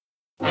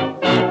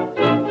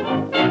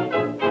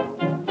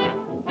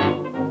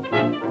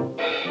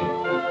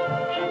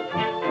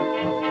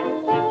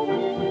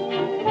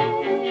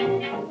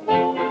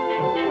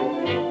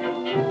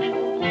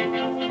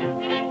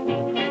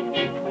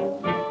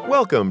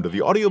Welcome to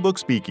the Audiobook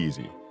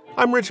Speakeasy.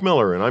 I'm Rich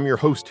Miller, and I'm your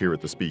host here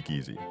at the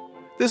Speakeasy.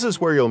 This is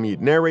where you'll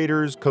meet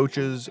narrators,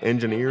 coaches,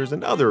 engineers,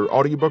 and other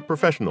audiobook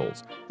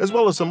professionals, as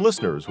well as some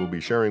listeners who will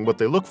be sharing what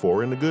they look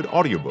for in a good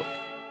audiobook.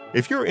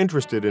 If you're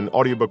interested in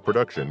audiobook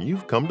production,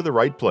 you've come to the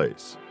right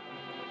place.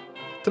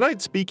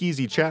 Tonight's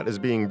Speakeasy Chat is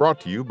being brought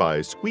to you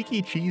by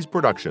Squeaky Cheese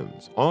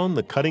Productions on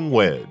the Cutting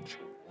Wedge.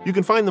 You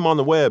can find them on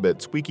the web at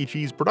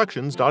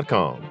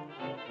squeakycheeseproductions.com.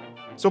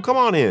 So come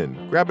on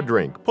in, grab a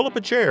drink, pull up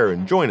a chair,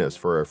 and join us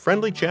for a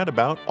friendly chat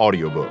about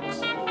audiobooks.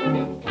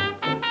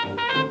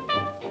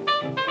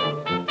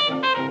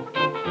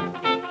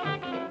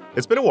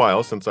 It's been a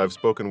while since I've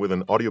spoken with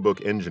an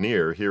audiobook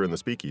engineer here in the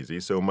Speakeasy,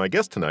 so my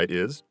guest tonight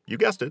is, you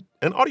guessed it,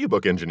 an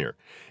audiobook engineer.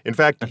 In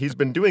fact, he's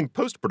been doing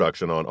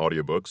post-production on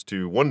audiobooks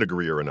to one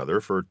degree or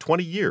another for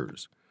 20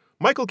 years.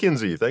 Michael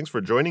Kinsey, thanks for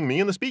joining me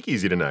in the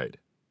Speakeasy tonight.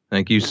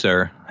 Thank you,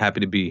 sir.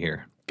 Happy to be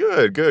here.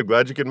 Good.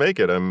 Glad you could make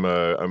it.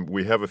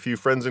 We have a few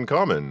friends in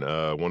common,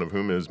 one of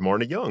whom is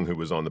Marnie Young, who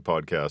was on the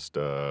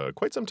podcast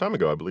quite some time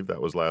ago. I believe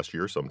that was last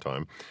year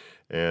sometime.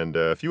 And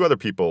a few other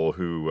people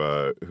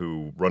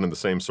who run in the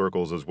same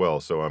circles as well.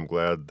 So I'm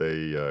glad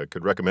they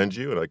could recommend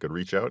you and I could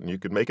reach out and you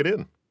could make it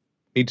in.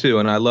 Me too.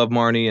 And I love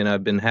Marnie, and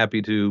I've been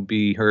happy to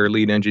be her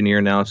lead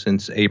engineer now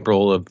since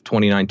April of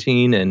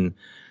 2019. And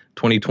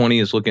 2020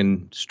 is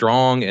looking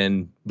strong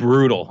and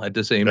brutal at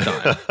the same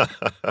time.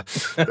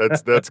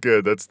 That's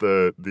good. That's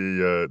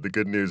the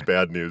good news,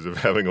 bad news of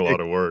having a lot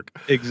of work.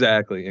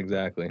 Exactly. Yeah,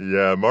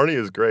 Marnie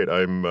is great.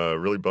 I'm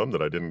really bummed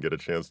that I didn't get a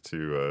chance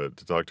to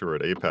talk to her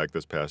at APAC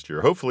this past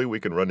year. Hopefully we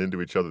can run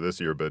into each other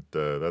this year, but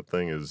that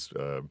thing is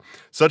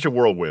such a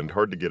whirlwind,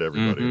 hard to get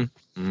everybody.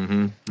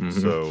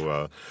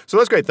 So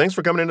that's great. Thanks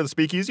for coming into the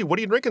Speakeasy. What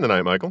are you drinking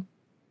tonight, Michael?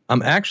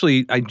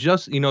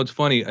 It's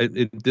funny.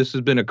 This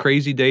has been a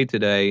crazy day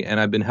today, and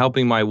I've been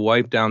helping my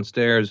wife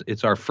downstairs.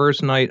 It's our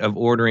first night of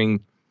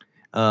ordering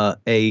a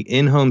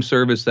in-home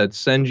service that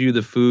sends you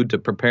the food to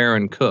prepare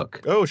and cook.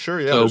 Oh, sure,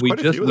 yeah. So we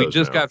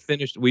just got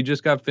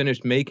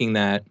finished making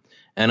that,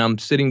 and I'm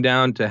sitting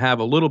down to have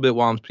a little bit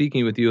while I'm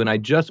speaking with you, and I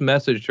just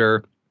messaged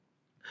her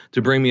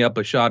to bring me up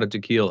a shot of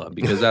tequila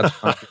because that's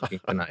what I'm drinking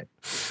tonight.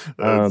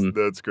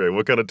 That's great.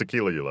 What kind of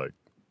tequila you like?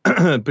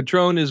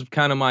 Patron is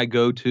kind of my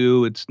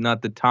go-to. It's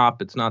not the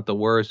top, it's not the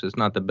worst, it's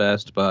not the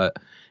best, but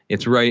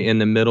it's right in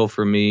the middle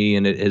for me,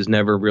 and it has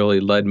never really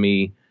led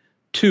me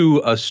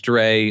too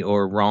astray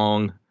or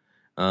wrong.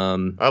 I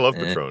love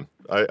Patron.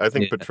 I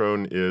think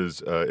Patron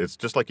is, it's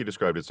just like you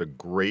described, it's a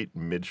great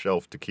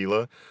mid-shelf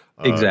tequila.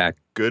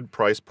 Exactly. Good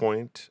price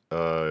point,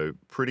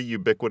 pretty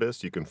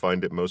ubiquitous. You can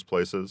find it most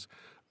places.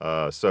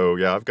 So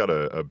yeah, I've got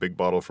a big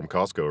bottle from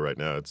Costco right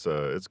now.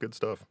 It's good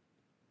stuff.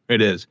 It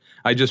is.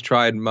 I just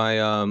tried my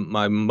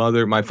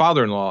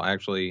father-in-law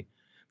actually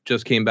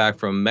just came back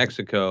from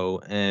Mexico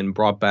and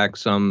brought back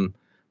some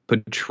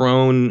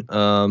Patron.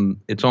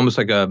 It's almost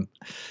like I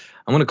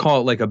want to call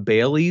it like a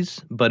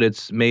Bailey's, but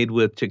it's made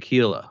with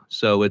tequila.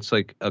 So it's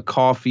like a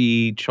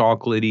coffee,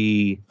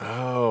 chocolatey.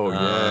 Oh,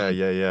 yeah.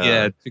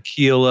 Yeah,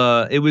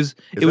 tequila. It was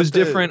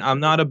different. I'm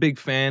not a big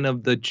fan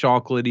of the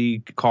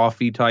chocolatey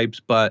coffee types,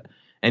 but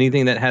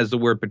anything that has the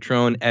word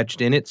Patron etched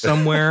in it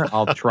somewhere,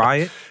 I'll try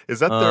it.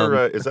 Is that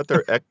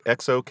their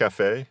XO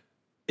Cafe?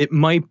 It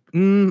might. I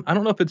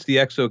don't know if it's the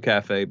XO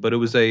Cafe, but it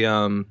was a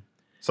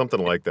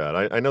something like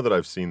that. I know that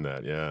I've seen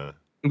that. Yeah.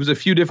 It was a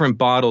few different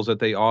bottles that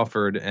they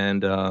offered,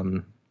 and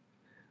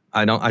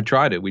I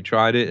tried it. We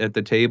tried it at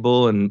the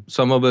table, and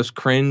some of us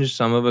cringed.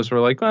 Some of us were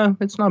like, "Well,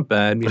 it's not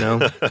bad, you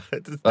know."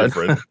 It's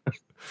different.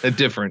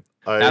 Different.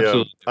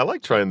 Absolutely. I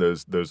like trying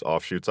those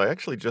offshoots. I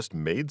actually just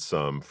made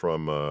some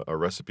from a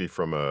recipe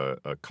from a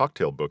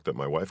cocktail book that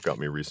my wife got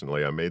me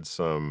recently. I made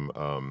some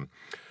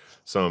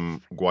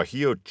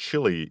Guajillo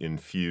chili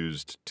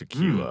infused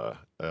tequila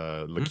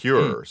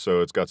liqueur. So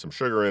it's got some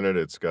sugar in it.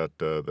 It's got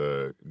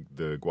the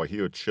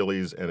Guajillo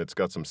chilies, and it's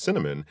got some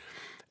cinnamon.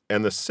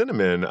 And the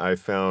cinnamon I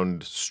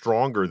found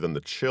stronger than the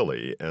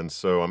chili, and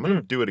so I'm going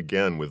to do it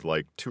again with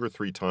like 2 or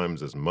 3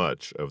 times as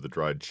much of the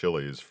dried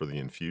chilies for the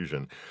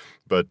infusion.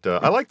 But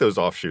I like those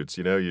offshoots.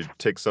 You know, you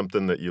take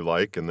something that you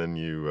like, and then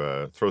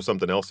you throw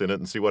something else in it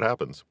and see what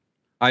happens.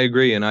 I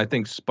agree, and I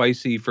think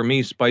spicy, for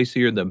me,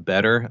 spicier the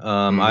better.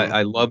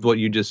 I loved what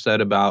you just said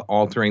about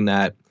altering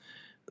that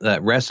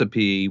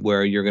recipe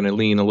where you're going to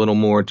lean a little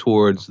more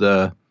towards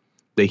the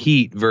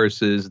heat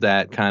versus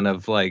that kind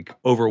of like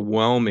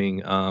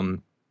overwhelming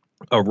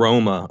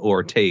aroma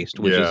or taste,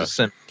 which is a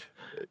cinnamon.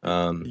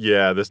 I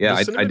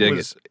dig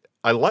it.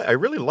 I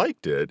really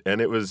liked it, and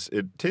it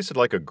tasted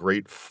like a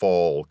great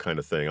fall kind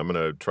of thing. I'm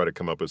going to try to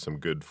come up with some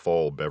good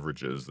fall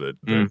beverages that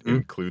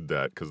include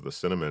that because of the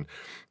cinnamon.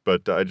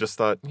 But I just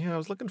thought, I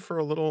was looking for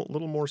a little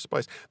more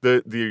spice.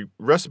 The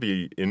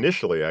recipe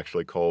initially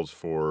actually calls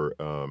for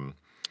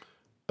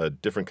a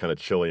different kind of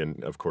chili,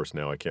 and of course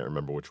now I can't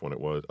remember which one it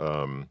was.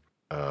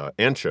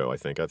 Ancho, I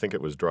think. I think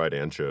it was dried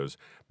anchos.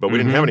 But we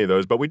didn't have any of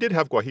those, but we did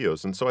have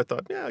guajillos, and so I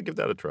thought, I'll give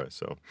that a try.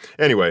 So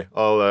anyway,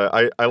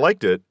 I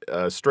liked it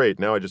straight.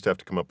 Now I just have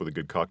to come up with a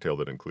good cocktail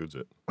that includes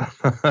it.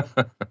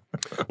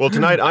 Well,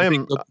 tonight I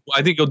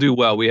think you'll do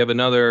well. We have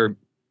another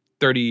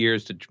 30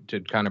 years to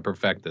kind of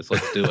perfect this.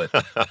 Let's do it.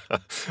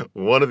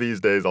 One of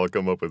these days, I'll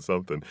come up with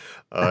something.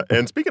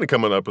 And speaking of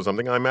coming up with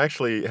something, I'm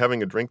actually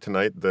having a drink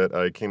tonight that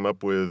I came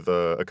up with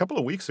a couple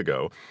of weeks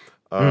ago.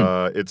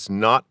 Mm, It's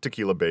not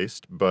tequila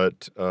based,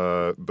 but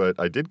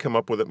I did come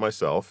up with it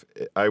myself.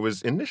 I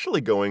was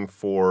initially going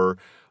for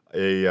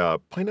a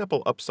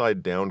pineapple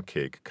upside down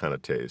cake kind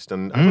of taste,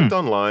 and I looked mm,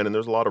 online, and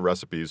there's a lot of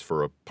recipes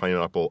for a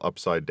pineapple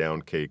upside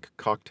down cake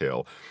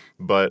cocktail,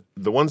 but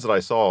the ones that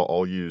I saw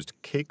all used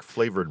cake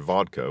flavored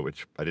vodka,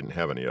 which I didn't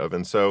have any of,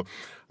 and so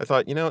I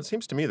thought, it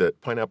seems to me that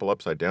pineapple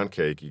upside down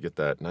cake, you get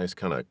that nice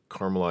kind of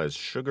caramelized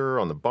sugar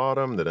on the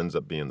bottom that ends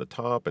up being the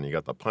top, and you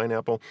got the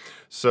pineapple.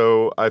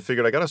 So I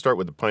figured I got to start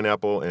with the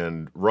pineapple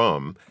and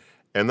rum,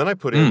 and then I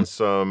put in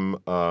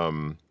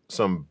mm.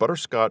 some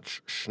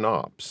butterscotch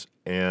schnapps,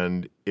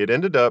 and it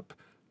ended up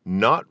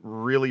not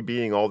really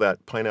being all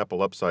that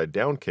pineapple upside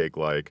down cake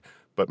like.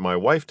 But my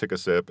wife took a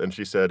sip and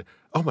she said,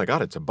 "Oh my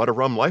God, it's a butter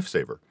rum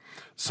lifesaver."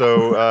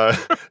 So,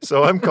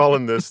 so I'm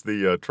calling this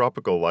the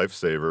tropical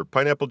lifesaver.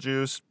 Pineapple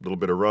juice, a little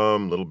bit of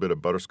rum, a little bit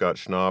of butterscotch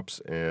schnapps,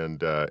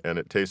 and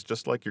it tastes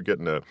just like you're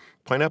getting a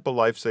pineapple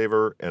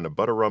lifesaver and a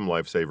butter rum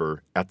lifesaver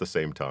at the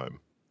same time.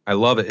 I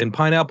love it. And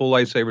pineapple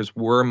lifesavers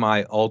were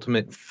my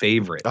ultimate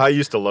favorite. I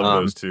used to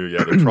love those too. Yeah,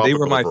 the They were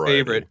tropical my variety.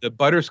 favorite. The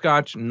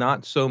butterscotch,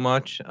 not so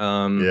much.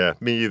 Yeah,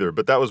 me either.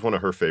 But that was one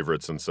of her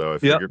favorites, and so I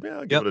Yep, figured, yeah,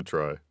 I'll give yep. it a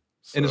try.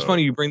 And it's So,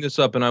 funny you bring this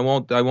up, and I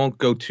won't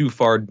go too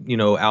far,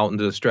 out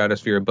into the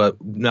stratosphere. But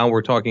now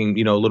we're talking,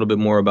 a little bit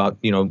more about,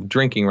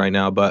 drinking right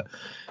now. But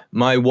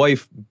my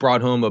wife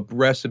brought home a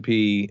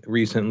recipe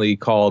recently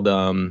called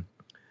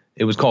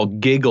it was called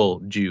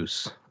Giggle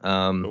Juice.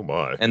 oh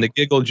my. And the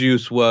Giggle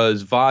Juice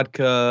was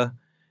vodka,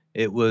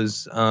 it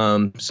was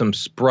some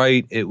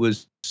Sprite, it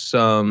was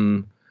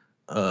some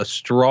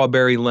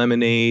strawberry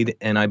lemonade,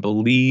 and I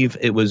believe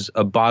it was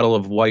a bottle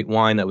of white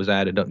wine that was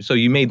added up. So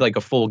you made like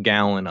a full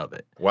gallon of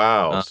it.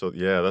 Wow. Uh, So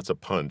yeah, that's a so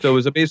it punch.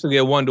 was basically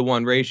a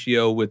 1-to-1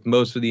 ratio with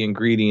most of the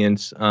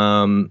ingredients,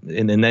 and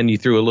then you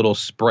threw a little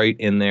Sprite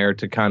in there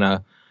to kind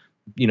of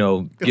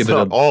It's give it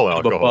a not all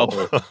bit of a alcohol.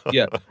 bubble.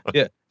 Yeah,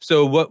 yeah.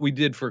 So what we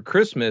did for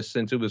Christmas,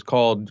 since it was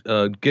called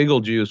Giggle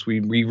Juice, we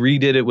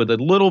redid it with a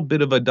little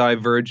bit of a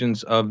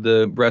divergence of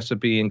the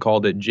recipe and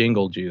called it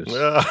Jingle Juice.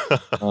 Yeah,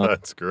 Uh,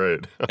 that's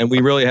great. and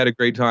we really had a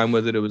great time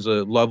with it. It was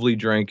a lovely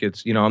drink.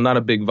 It's, I'm not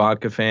a big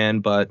vodka fan,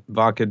 but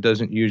vodka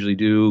doesn't usually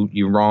do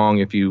you wrong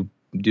if you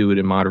do it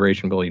in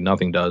moderation. Really,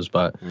 nothing does.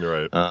 But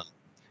Right. uh,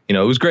 it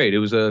was great. It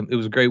was a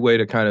great way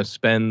to kind of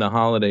spend the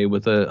holiday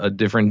with a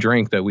different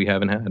drink that we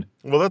haven't had.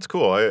 Well, that's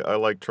cool. I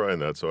like trying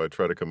that, so I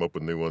try to come up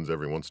with new ones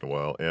every once in a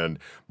while. And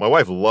my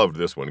wife loved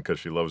this one because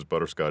she loves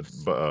butterscotch,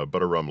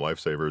 butter rum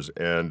lifesavers,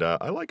 and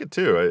I like it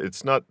too.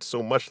 It's not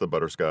so much the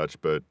butterscotch,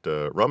 but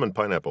rum and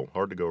pineapple,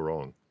 hard to go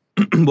wrong.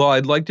 Well,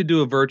 I'd like to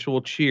do a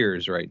virtual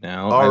cheers right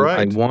now. All I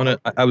right. want to.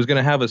 I was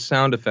gonna have a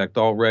sound effect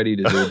all ready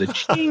to do the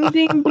ching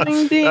ding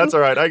bling ding. That's all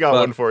right. I got But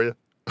one for you.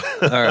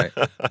 all right,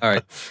 all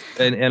right,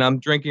 and I'm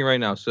drinking right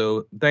now.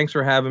 So thanks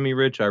for having me,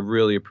 Rich. I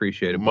really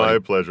appreciate it, My buddy.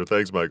 pleasure.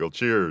 Thanks, Michael.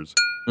 Cheers.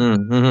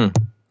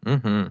 Mm-hmm.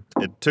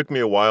 Mm-hmm. It took me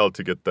a while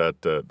to get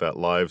that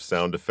live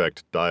sound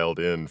effect dialed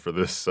in for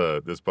this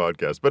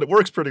podcast, but it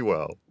works pretty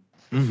well.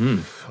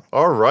 Mm-hmm.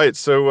 All right,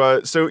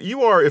 so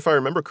you are, if I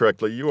remember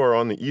correctly, you are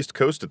on the East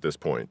Coast at this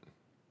point.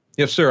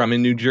 Yes, sir. I'm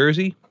in New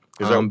Jersey.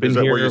 Is that Been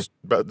here is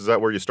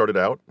that where you started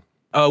out?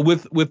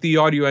 with the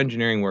audio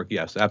engineering work.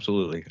 Yes,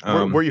 absolutely.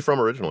 Where are you from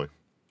originally?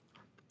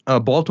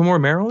 Baltimore,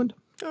 Maryland.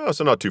 Oh,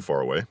 so not too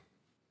far away.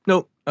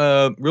 No,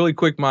 really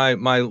quick. My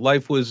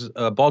life was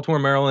Baltimore,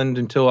 Maryland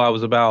until I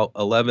was about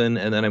 11,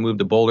 and then I moved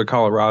to Boulder,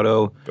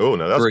 Colorado Oh,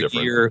 no, that's for a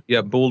different. year.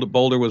 Yeah,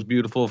 Boulder was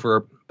beautiful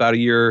for about a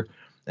year,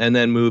 and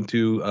then moved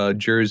to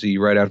Jersey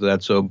right after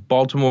that. So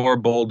Baltimore,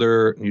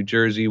 Boulder, New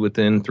Jersey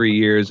within 3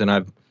 years, and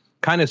I've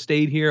kind of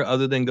stayed here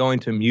other than going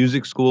to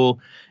music school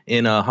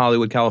in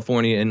Hollywood,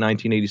 California in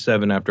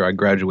 1987 after I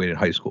graduated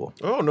high school.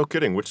 Oh, no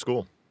kidding. Which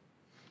school?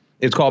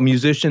 It's called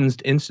Musicians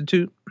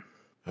Institute.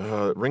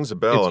 It rings a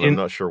bell, It's and I'm in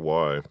not sure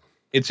why.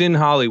 it's in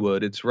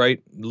Hollywood. It's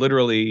right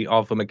literally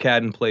off of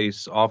McCadden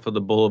Place, off of the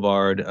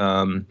Boulevard.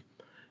 And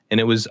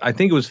I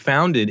think it was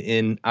founded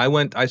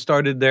I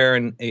started there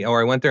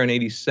I went there in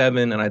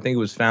 87, and I think it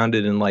was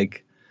founded in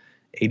like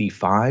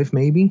 85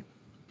 maybe.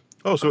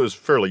 Oh, so it was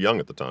fairly young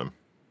at the time.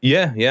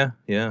 Yeah, yeah,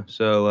 yeah.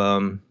 So,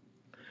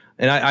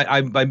 and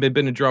I've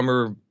been a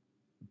drummer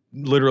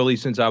literally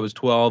since I was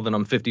 12, and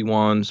I'm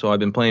 51. So I've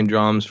been playing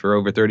drums for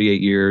over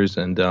 38 years.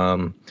 And,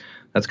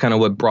 that's kind of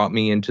what brought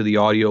me into the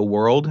audio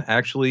world,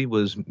 actually,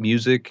 was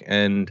music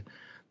and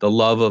the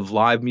love of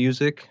live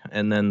music,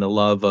 and then the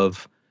love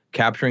of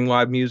capturing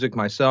live music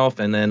myself,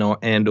 and then or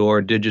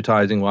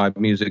digitizing live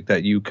music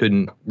that you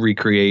couldn't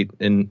recreate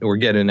or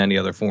get in any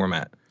other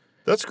format.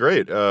 That's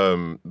great.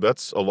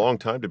 That's a long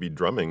time to be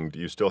drumming. Do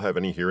you still have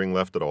any hearing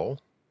left at all?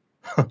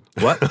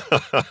 What?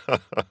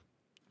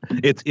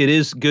 It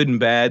is good and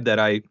bad that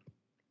I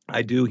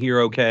do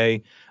hear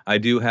okay. I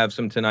do have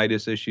some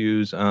tinnitus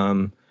issues.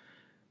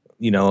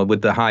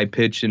 With the high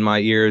pitch in my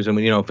ears, and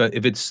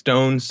if it's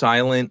stone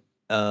silent,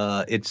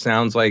 it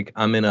sounds like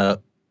I'm in a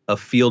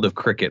field of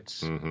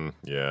crickets.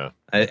 Yeah.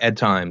 At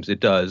times it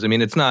does. I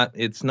mean, it's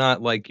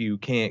not like you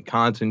can't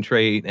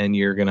concentrate and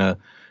you're gonna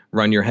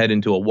run your head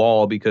into a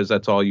wall because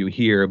that's all you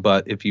hear.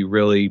 But if you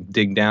really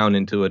dig down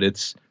into it,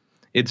 it's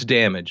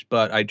damaged.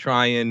 But I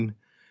try and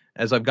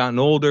as I've gotten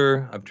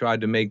older, I've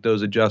tried to make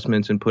those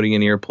adjustments and putting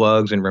in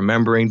earplugs and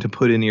remembering to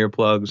put in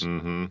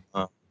earplugs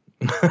uh,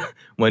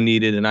 when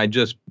needed. And I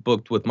just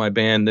booked with my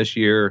band this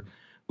year.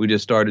 We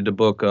just started to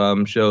book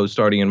shows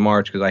starting in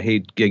March because I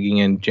hate gigging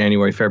in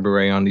January,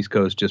 February on these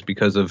coasts just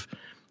because of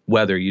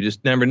weather. You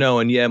just never know.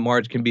 And yeah,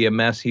 March can be a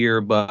mess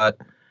here, but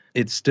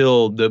it's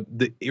still the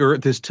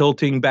earth is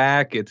tilting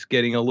back. It's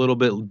getting a little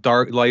bit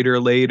dark, lighter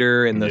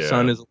later, and the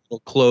sun Yeah. is a little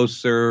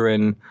closer.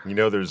 And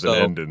There's an so,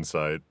 end in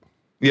sight.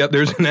 yep,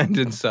 there's an end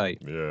in sight.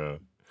 Yeah.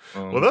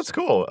 Well, that's So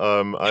cool.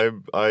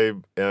 I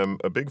am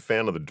a big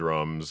fan of the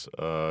drums.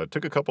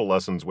 Took a couple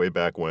lessons way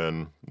back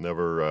when.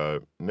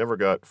 Never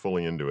got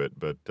fully into it,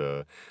 but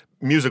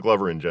music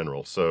lover in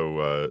general. It's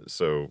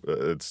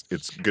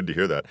good to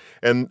hear that.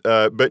 And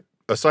but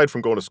aside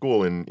from going to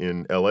school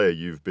in L.A.,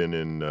 you've been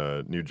in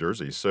New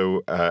Jersey.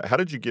 So how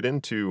did you get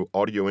into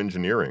audio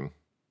engineering?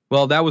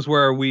 well, that was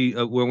where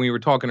when we were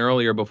talking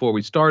earlier before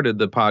we started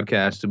the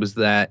podcast, it was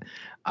that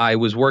I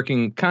was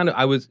working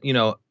I was,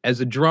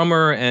 as a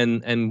drummer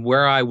and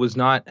where I was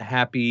not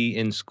happy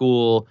in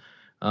school.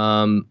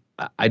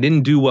 I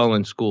didn't do well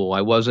in school.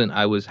 I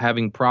was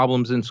having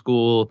problems in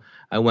school.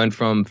 I went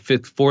from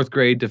fourth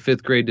grade to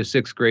fifth grade to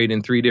sixth grade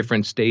in three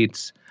different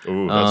states.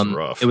 Ooh, that's It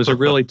rough. was a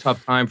really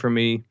tough time for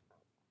me.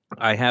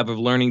 I have a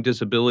learning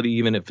disability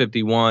even at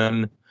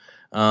 51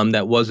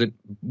 that wasn't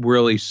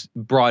really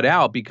brought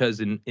out because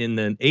in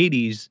the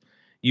 80s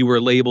you were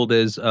labeled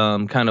as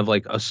kind of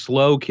like a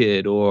slow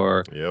kid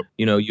or Yep.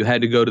 you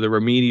had to go to the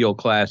remedial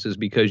classes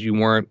because you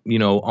weren't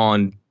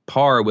on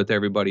par with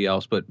everybody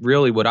else. But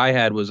really what I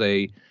had was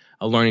a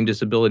learning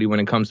disability when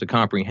it comes to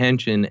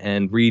comprehension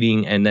and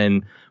reading and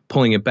then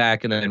pulling it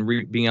back and then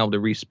being able to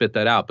respit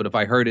that out. But if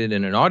I heard it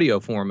in an audio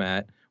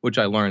format, which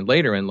I learned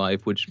later in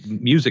life, which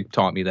music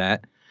taught me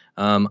that,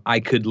 I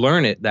could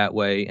learn it that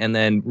way and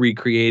then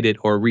recreate it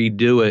or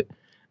redo it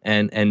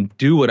and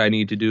do what I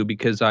need to do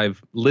because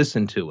I've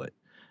listened to it,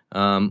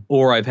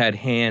 or I've had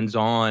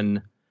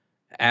hands-on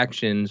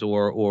actions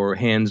or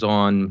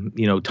hands-on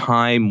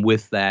time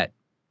with that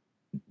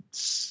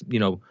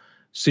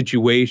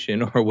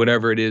situation or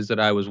whatever it is that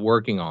I was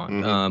working on.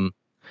 Mm-hmm.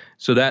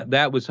 So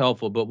that was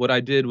helpful. But what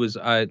I did was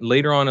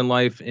later on in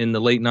life, in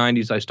the late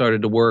 90s, I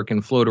started to work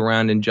and float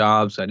around in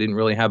jobs. I didn't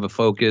really have a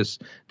focus,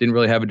 didn't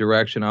really have a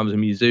direction. I was a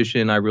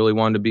musician. I really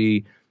wanted to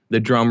be the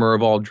drummer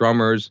of all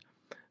drummers,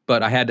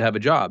 but I had to have a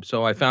job.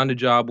 So I found a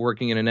job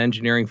working in an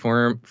engineering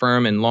firm.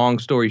 And long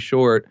story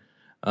short,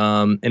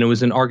 and it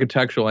was an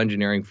architectural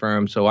engineering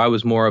firm. So I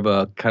was more of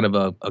a kind of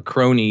a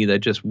crony that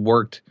just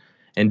worked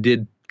and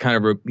did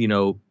kind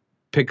of,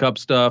 pick up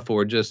stuff,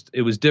 or just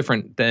it was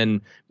different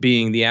than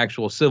being the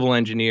actual civil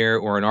engineer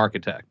or an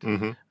architect.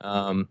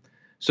 Mm-hmm.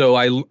 So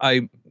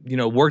I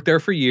worked there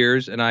for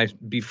years, and I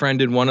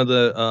befriended one of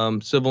the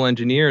civil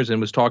engineers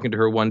and was talking to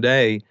her one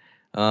day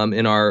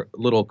in our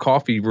little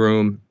coffee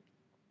room.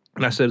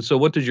 And I said, "So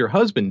what does your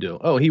husband do?"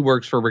 "Oh, he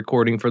works for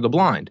Recording for the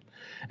Blind."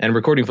 And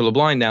Recording for the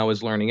Blind now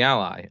is Learning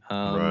Ally.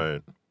 Right.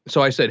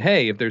 So I said,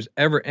 "Hey, if there's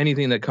ever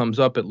anything that comes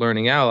up at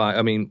Learning Ally,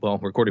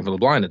 Recording for the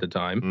Blind at the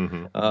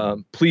time,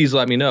 please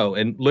let me know."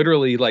 And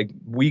literally, like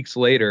weeks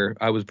later,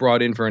 I was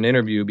brought in for an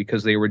interview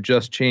because they were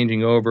just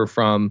changing over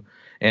from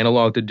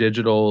analog to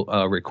digital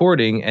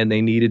recording, and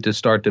they needed to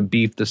start to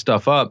beef the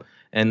stuff up.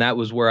 And that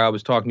was where I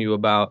was talking to you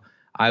about.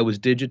 I was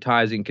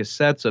digitizing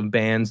cassettes of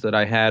bands that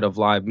I had of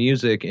live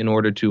music in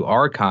order to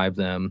archive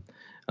them,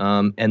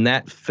 and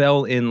that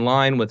fell in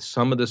line with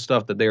some of the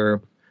stuff that they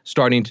were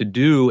starting to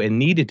do and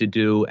needed to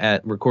do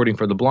at Recording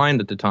for the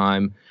Blind at the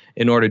time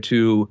in order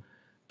to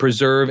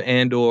preserve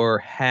and or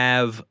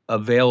have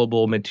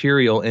available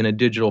material in a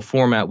digital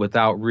format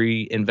without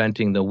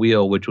reinventing the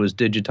wheel, which was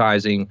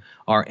digitizing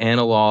our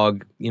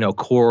analog,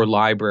 core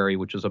library,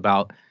 which was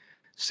about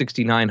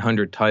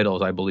 6,900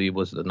 titles, I believe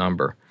was the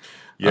number.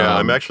 Yeah,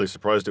 I'm actually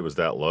surprised it was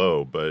that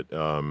low, but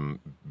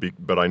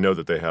I know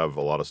that they have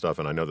a lot of stuff,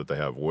 and I know that they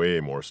have way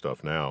more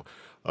stuff now.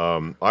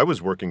 I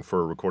was working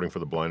for Recording for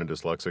the Blind and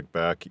Dyslexic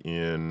back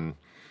in,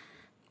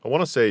 I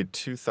want to say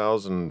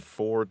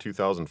 2004,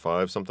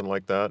 2005, something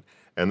like that.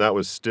 And that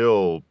was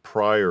still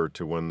prior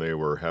to when they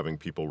were having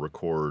people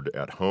record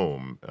at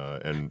home,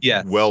 and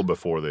well Yes.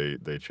 before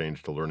they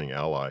changed to Learning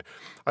Ally.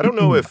 I don't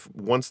know if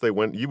once they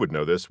went, you would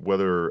know this,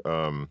 whether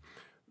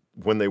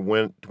when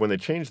they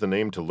changed the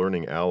name to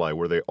Learning Ally,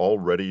 were they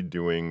already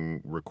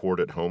doing record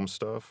at home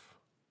stuff?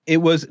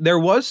 There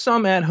was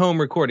some at home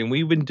recording.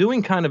 We've been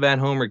doing kind of at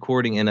home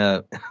recording in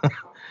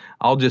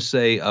I'll just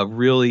say a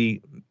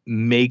really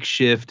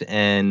makeshift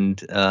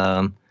and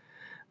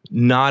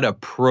not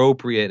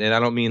appropriate, and I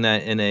don't mean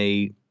that in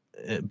a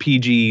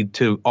PG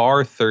to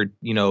R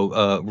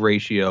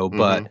ratio,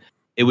 but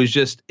it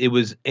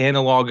was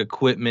analog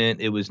equipment.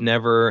 It was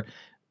never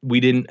we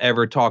didn't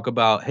ever talk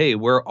about, hey,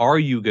 where are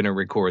you going to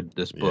record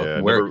this book? Yeah,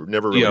 Where,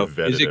 never really is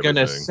vetted it going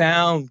to everything.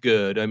 sound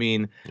good? I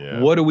mean, Yeah.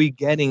 what are we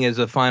getting as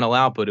a final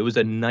output? It was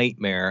a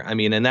nightmare. I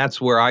mean, and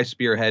that's where I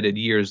spearheaded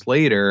years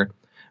later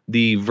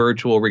the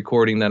virtual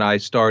recording that I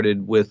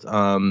started with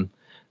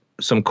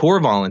some core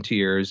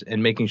volunteers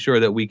and making sure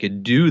that we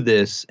could do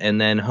this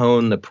and then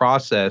hone the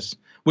process,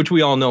 which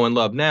we all know and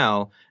love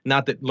now.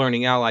 Not that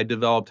Learning Ally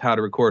developed how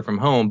to record from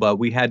home, but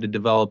we had to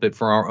develop it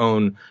for our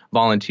own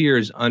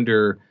volunteers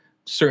under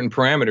certain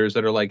parameters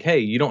that are like, hey,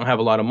 you don't have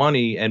a lot of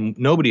money and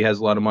nobody has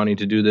a lot of money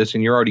to do this,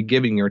 and you're already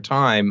giving your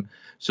time.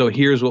 So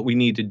here's what we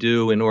need to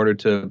do in order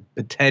to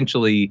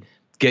potentially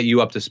get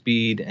you up to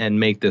speed and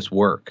make this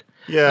work.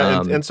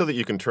 Yeah, and so that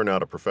you can turn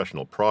out a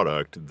professional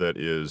product that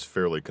is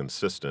fairly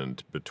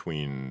consistent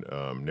between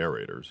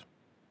narrators.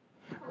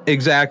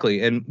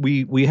 Exactly. And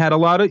we had a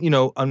lot of,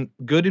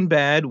 good and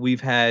bad. We've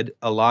had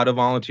a lot of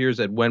volunteers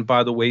that went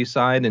by the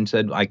wayside and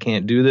said, I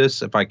can't do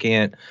this if I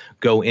can't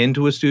go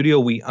into a studio.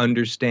 We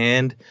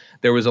understand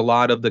there was a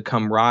lot of the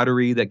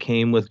camaraderie that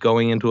came with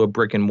going into a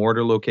brick and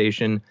mortar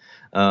location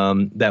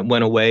that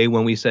went away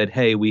when we said,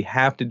 hey, we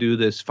have to do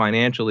this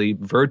financially,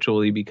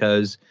 virtually,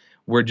 because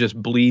we're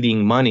just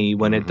bleeding money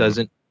when it Mm-hmm.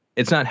 doesn't,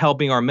 it's not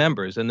helping our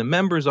members. And the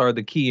members are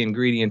the key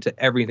ingredient to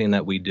everything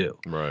that we do.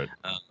 Right.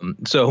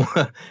 So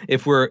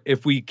if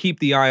we keep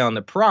the eye on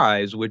the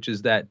prize, which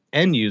is that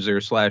end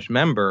user /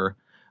 member,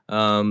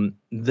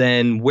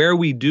 then where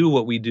we do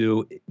what we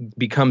do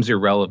becomes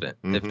irrelevant,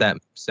 if Mm-hmm. that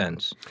makes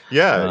sense.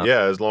 Yeah, Uh,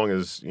 yeah. As long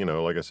as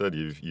like I said,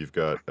 you've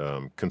got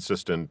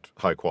consistent,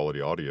 high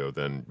quality audio,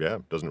 then yeah,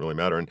 it doesn't really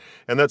matter.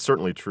 And that's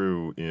certainly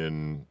true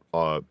in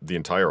the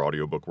entire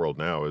audiobook world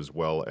now, as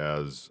well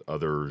as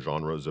other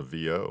genres of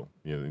VO.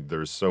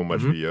 There's so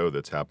much mhm. VO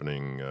that's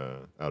happening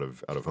out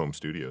of home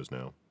studios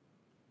now.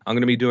 I'm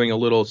going to be doing a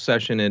little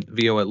session at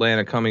VO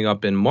Atlanta coming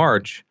up in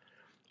March,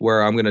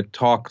 where I'm going to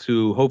talk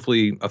to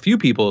hopefully a few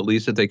people, at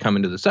least if they come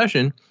into the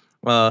session,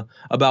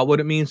 about what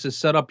it means to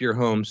set up your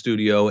home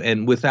studio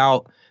and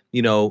without,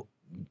 you know,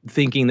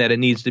 thinking that it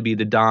needs to be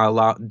the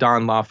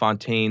Don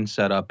LaFontaine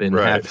setup and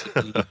Right. have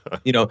to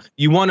be,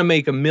 you want to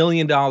make $1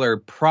 million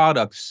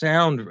product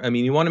sound. I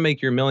mean, you want to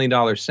make your $1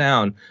 million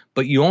sound,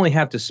 but you only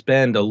have to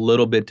spend a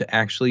little bit to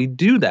actually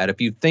do that. If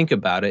you think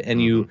about it and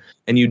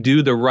Hmm. you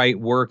do the right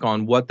work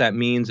on what that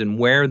means and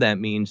where that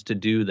means to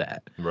do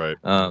that. Right.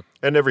 Uh,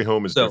 And every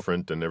home is so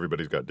different, and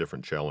everybody's got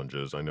different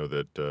challenges. I know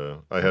that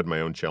I had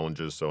my own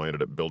challenges, so I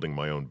ended up building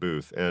my own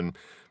booth, and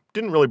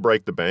didn't really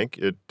break the bank.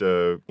 It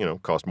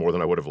cost more than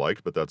I would have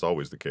liked, but that's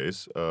always the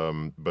case.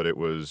 But it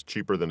was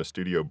cheaper than a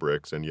studio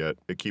bricks, and yet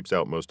it keeps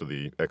out most of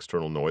the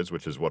external noise,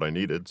 which is what I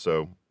needed.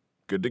 So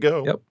good to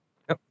go. Yep.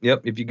 Yep.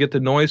 Yep. If you get the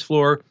noise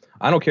floor,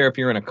 I don't care if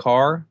you're in a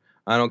car.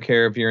 I don't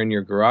care if you're in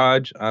your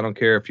garage. I don't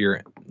care if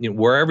you're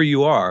wherever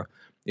you are.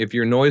 If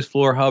your noise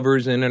floor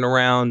hovers in and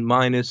around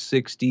minus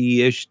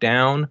 60-ish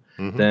down,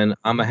 Hmm. then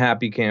I'm a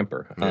happy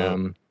camper. Yeah.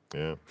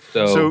 Yeah.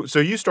 So So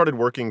you started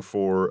working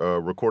for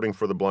recording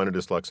for the blind and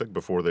dyslexic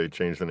before they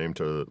changed the name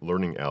to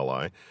Learning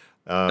Ally,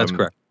 that's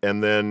correct.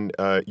 and then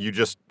you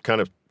just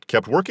kind of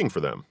kept working for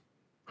them.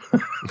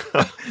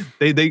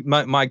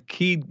 My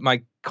key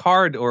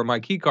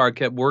card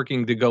kept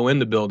working to go in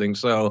the building,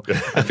 so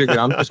I figured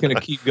I'm just going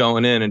to keep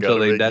going in Got until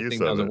to make that use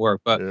thing of doesn't it. work.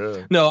 But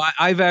Yeah. no,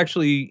 I've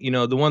actually,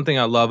 the one thing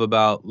I love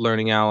about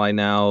Learning Ally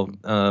now,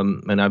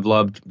 and I've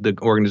loved the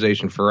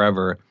organization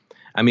forever.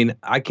 I mean,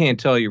 I can't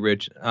tell you,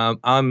 Rich.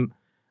 I'm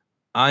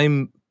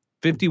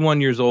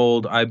 51 years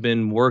old. I've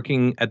been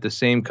working at the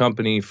same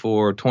company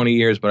for 20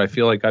 years, but I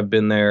feel like I've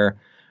been there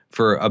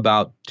for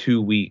about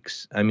 2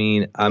 weeks. I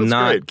mean, Well, I'm that's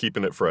not. great,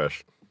 keeping it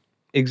fresh.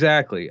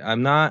 Exactly.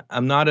 I'm not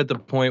at the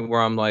point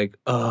where I'm like,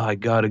 oh, I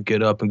gotta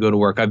get up and go to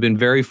work. I've been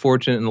very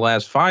fortunate in the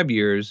last 5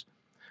 years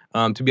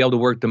to be able to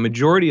work the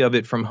majority of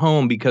it from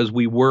home because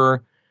we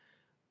were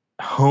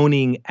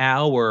honing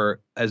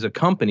as a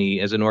company,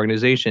 as an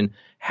organization,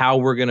 how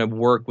we're going to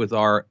work with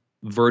our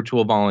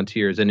virtual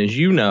volunteers. And as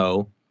you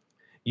know,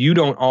 you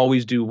don't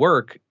always do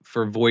work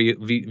for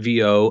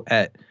VO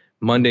at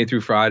Monday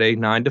through Friday,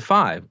 9 to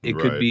 5. It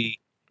could Right. be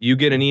you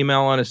get an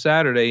email on a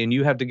Saturday and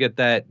you have to get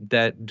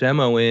that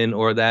demo in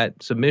or that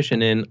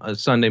submission in a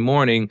Sunday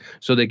morning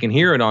so they can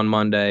hear it on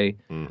Monday.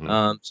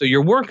 Hmm. So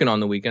you're working on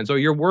the weekends or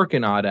you're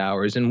working odd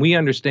hours, and we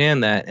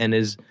understand that. And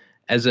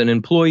as an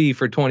employee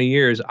for 20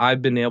 years,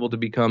 I've been able to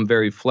become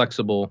very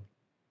flexible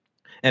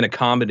and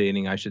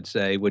accommodating, I should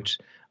say, which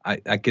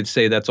I could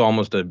say that's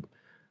almost a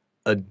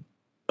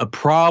a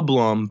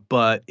problem,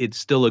 but it's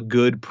still a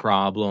good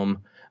problem,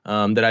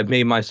 that I've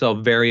made myself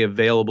very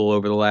available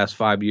over the last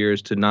 5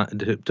 years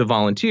to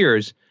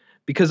volunteers,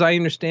 because I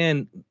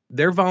understand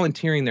they're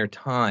volunteering their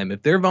time.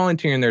 If they're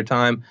volunteering their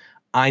time,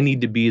 I need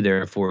to be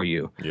there for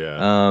you.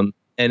 Yeah.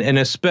 And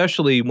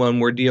especially when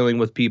we're dealing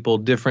with people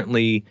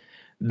differently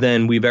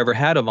than we've ever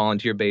had a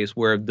volunteer base,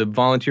 where the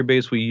volunteer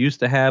base we used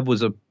to have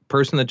was a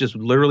person that just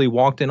literally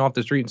walked in off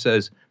the street and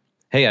says,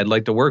 hey, I'd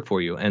like to work for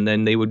you. And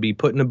then they would be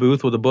put in a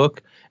booth with a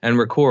book and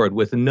record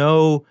with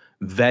no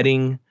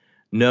vetting,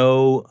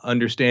 no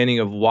understanding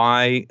of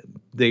why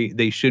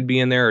they should be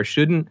in there or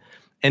shouldn't.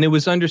 And it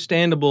was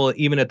understandable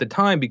even at the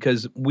time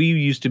because we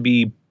used to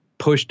be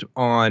pushed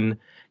on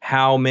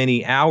how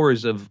many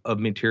hours of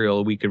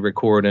material we could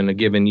record in a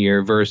given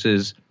year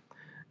versus,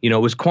 it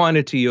was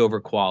quantity over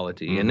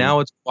quality. And Mhm. now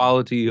it's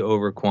quality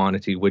over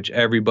quantity, which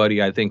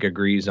everybody I think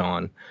agrees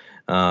on,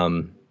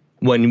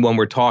 when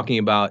we're talking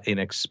about an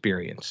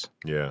experience.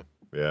 Yeah.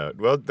 Yeah.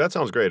 Well, that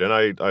sounds great, and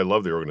I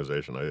love the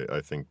organization. I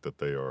think that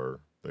they're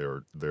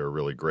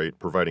really great,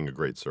 providing a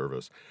great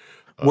service.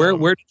 Where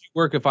did you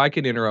work, if I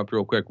could interrupt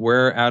real quick?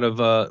 Where out of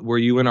were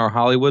you in our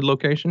Hollywood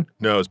location?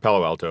 No, it was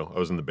Palo Alto. I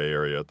was in the Bay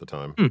Area at the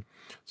time. Hmm.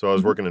 So I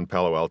was Mhm. working in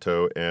Palo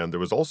Alto, and there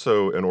was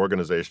also an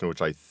organization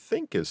which I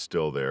think is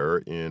still there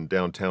in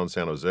downtown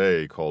San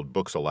Jose called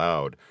Books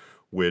Aloud,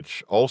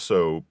 which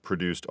also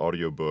produced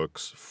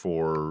audiobooks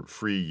for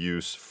free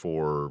use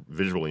for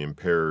visually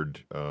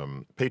impaired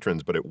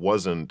patrons, but it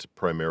wasn't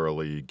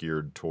primarily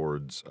geared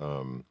towards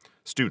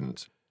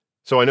students.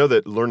 So I know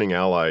that Learning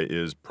Ally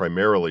is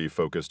primarily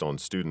focused on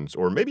students,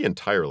 or maybe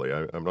entirely.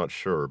 I'm not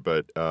sure,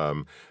 but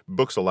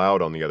Books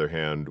Aloud, on the other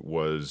hand,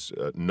 was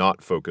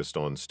not focused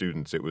on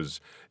students. It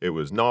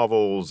was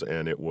novels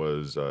and it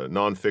was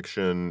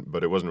nonfiction,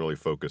 but it wasn't really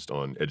focused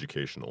on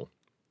educational.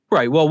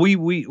 Right. Well,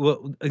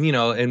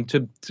 and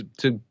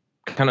to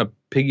kind of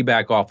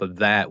piggyback off of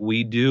that,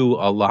 we do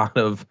a lot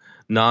of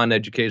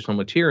non-educational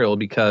material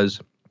because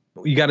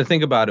you got to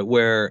think about it,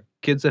 where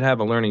kids that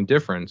have a learning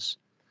difference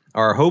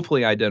are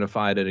hopefully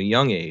identified at a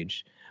young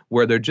age,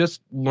 where they're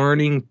just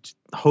learning,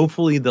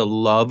 hopefully, the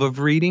love of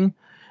reading.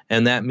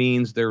 And that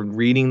means they're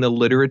reading the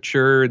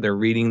literature, they're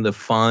reading the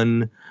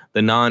fun,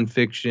 the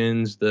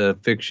nonfictions, the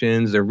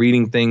fictions, they're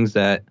reading things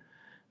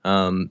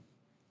um,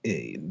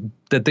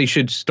 that they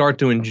should start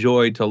to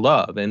enjoy, to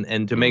love,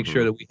 and to make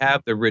sure Hmm. that we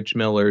have the Rich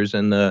Millers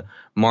and the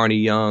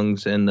Marnie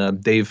Youngs and the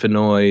Dave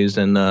Fenoys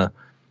and the,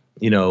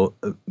 you know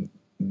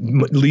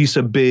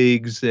Lisa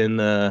Biggs and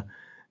the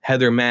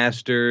Heather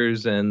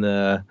Masters and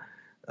the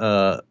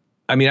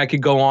I mean, I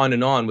could go on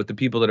and on with the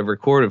people that have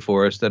recorded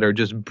for us that are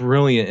just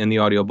brilliant in the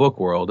audiobook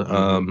world.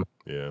 Hmm.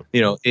 Yeah.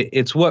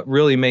 It's what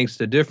really makes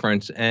the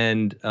difference.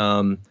 And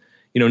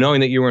knowing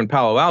that you were in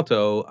Palo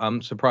Alto,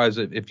 I'm surprised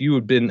if you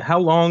had been. How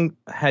long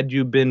had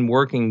you been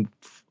working,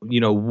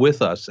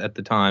 with us at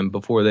the time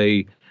before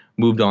they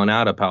moved on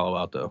out of Palo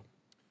Alto?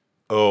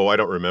 Oh, I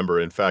don't remember.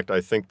 In fact,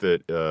 I think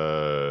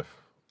that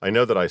I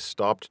know that I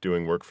stopped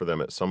doing work for them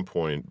at some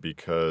point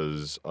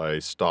because I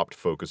stopped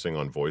focusing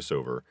on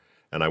voiceover,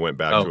 and I went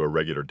back Oh, to a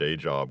regular day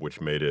job, which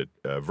made it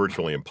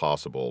virtually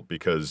impossible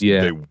because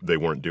yeah, they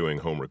weren't doing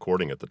home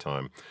recording at the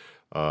time.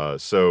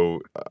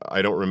 So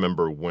I don't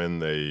remember when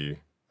they.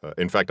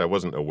 In fact, I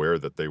wasn't aware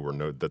that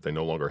that they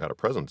no longer had a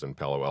presence in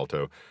Palo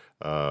Alto.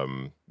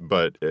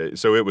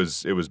 So it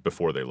was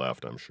before they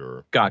left, I'm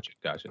sure. gotcha.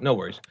 No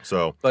worries.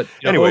 So But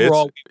anyway, it's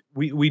overall,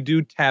 we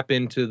do tap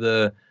into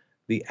the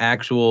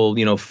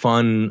actual,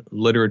 fun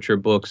literature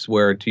books,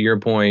 where, to your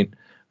point,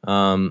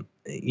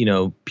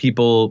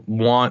 people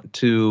want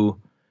to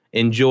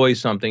enjoy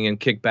something and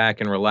kick back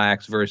and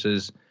relax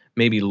versus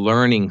maybe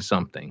learning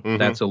something. mhm.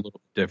 That's a little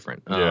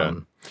different. Yeah.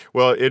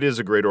 Well, it is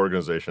a great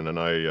organization, and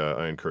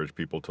I encourage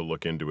people to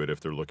look into it if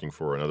they're looking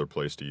for another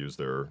place to use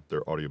their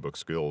audiobook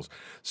skills.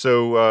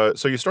 So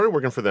you started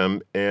working for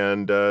them,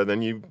 and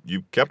then you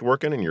kept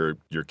working, and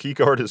your key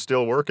card is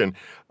still working.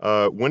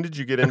 When did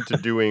you get into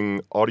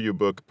doing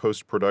audiobook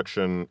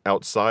post-production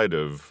outside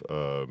of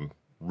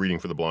Reading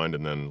for the Blind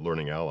and then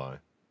Learning Ally?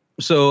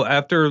 So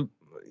after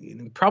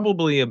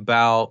probably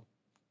about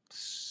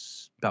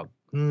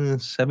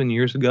 7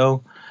 years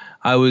ago,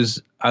 I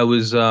was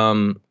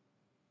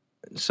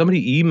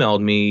somebody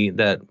emailed me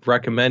that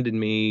recommended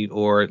me,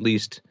 or at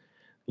least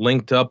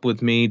linked up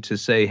with me to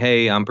say,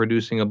 "Hey, I'm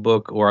producing a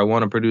book, or I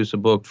want to produce a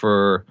book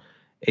for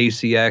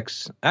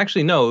ACX."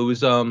 Actually, no, it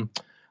was I'm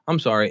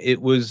sorry,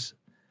 it was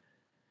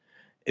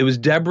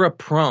Deborah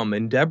Prum,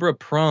 and Deborah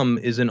Prum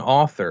is an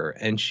author,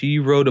 and she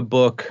wrote a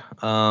book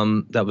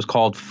that was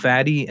called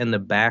Fatty and the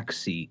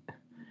Backseat.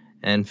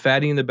 And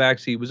Fatty in the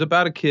Backseat was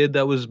about a kid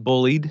that was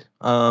bullied.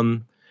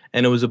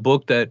 And it was a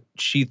book that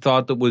she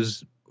thought that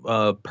was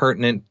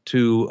pertinent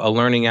to a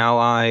Learning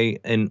Ally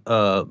and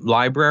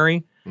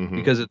library, Mhm.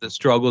 because of the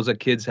struggles that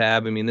kids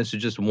have. I mean, this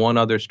is just one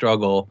other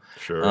struggle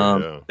Sure,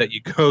 yeah. that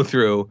you go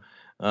through,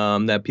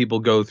 that people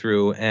go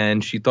through.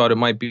 And she thought it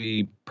might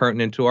be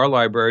pertinent to our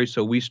library.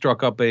 So we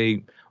struck up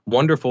a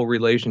wonderful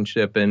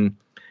relationship.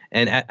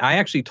 I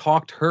actually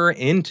talked her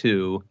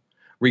into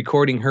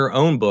recording her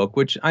own book,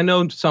 which I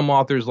know some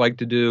authors like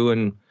to do.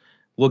 And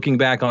looking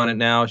back on it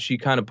now, she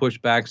kind of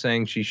pushed back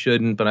saying she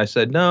shouldn't, but I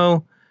said,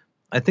 no,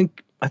 I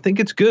think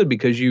it's good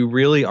because you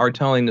really are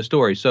telling the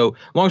story. So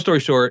long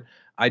story short,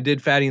 I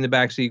did Fatty in the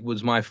Backseat,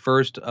 was my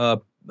first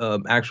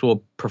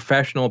actual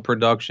professional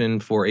production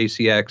for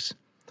ACX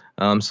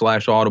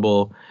slash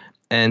Audible.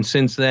 And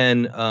since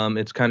then,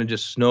 it's kind of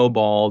just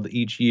snowballed.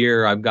 Each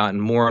year, I've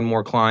gotten more and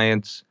more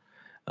clients.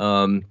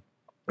 Um,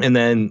 and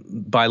then,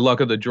 by luck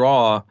of the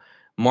draw,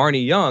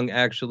 Marnie Young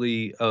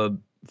actually, a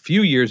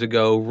few years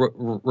ago,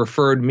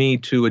 referred me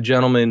to a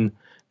gentleman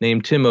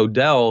named Tim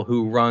Odell,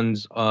 who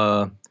runs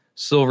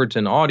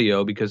Silverton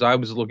Audio because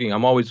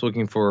I'm always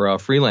looking for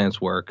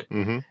freelance work.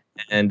 Mm-hmm.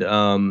 And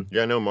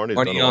Yeah, I know Marnie's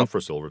Marty done a Young, lot for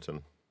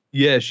Silverton.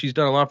 yeah, she's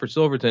done a lot for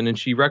Silverton, and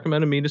she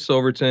recommended me to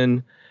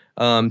Silverton.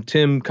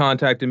 Tim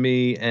contacted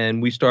me,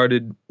 and we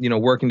started,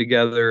 working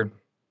together.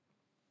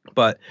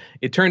 But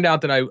it turned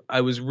out that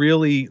I was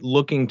really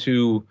looking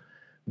to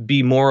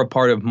be more a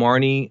part of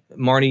Marnie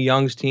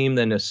Young's team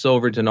than a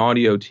Silverton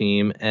Audio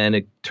team, and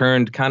it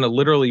turned kind of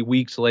literally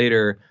weeks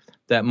later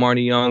that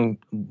Marnie Young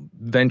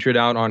ventured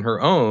out on her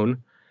own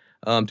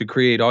to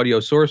create Audio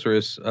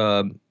Sorceress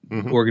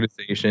Mm-hmm.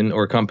 organization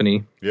or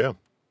company, Yeah.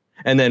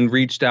 and then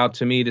reached out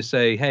to me to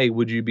say, "Hey,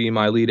 would you be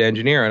my lead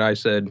engineer?" And I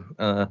said,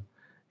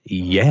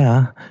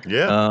 "Yeah."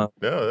 Yeah. Uh,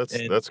 Yeah,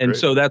 and that's and great.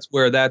 so that's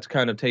where that's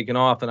kind of taken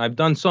off. And I've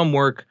done some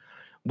work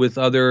with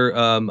other.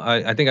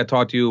 I think I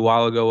talked to you a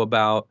while ago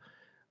about.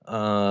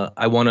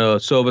 I won a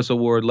Sovus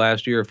Award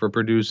last year for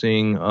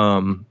producing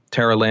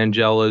Tara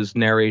Langella's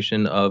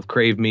narration of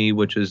Crave Me,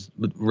 which is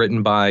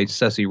written by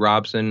Ceci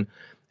Robson.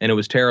 And it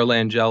was Tara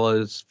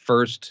Langella's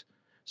first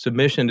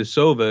submission to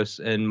Sovus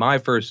and my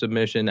first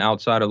submission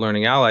outside of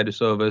Learning Ally to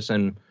Sovus.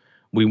 And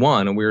we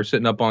won. And we were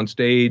sitting up on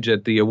stage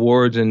at the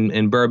awards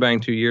in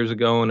Burbank 2 years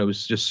ago, and it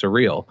was just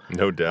surreal.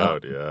 No Uh,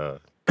 doubt. Yeah. and then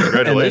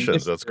Congratulations.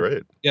 this That's year,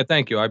 great. yeah,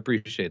 thank you. I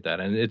appreciate that.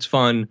 And it's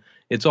fun.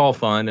 It's all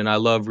fun. And I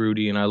love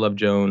Rudy and I love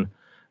Joan.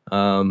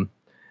 Um,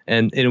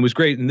 and it was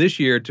great. And this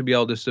year to be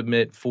able to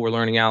submit for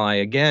Learning Ally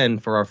again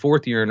for our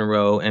fourth year in a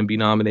row and be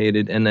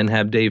nominated, and then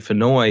have Dave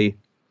Fenoy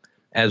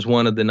as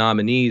one of the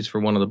nominees for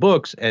one of the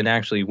books and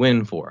actually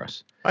win for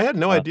us. I had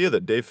no Uh, idea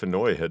that Dave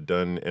Fenoy had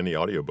done any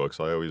audiobooks.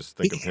 I always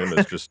think of him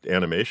as just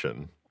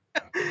animation.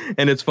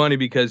 and it's funny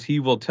because he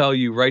will tell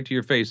you right to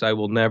your face, I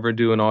will never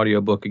do an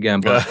audiobook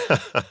again. But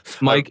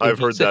Mike, I've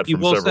heard that he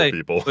from will several say,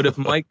 people. but if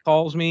Mike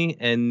calls me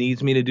and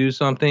needs me to do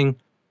something,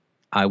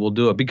 I will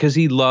do it because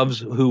he loves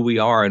who we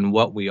are and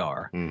what we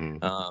are. Hmm.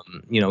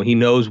 He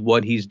knows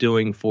what he's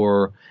doing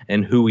for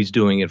and who he's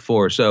doing it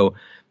for. So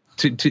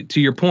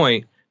to your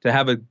point, to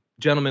have a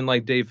gentleman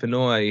like Dave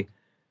Fenoy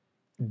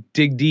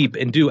dig deep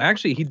and do,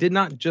 actually, he did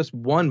not just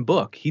one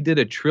book, he did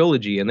a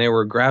trilogy, and it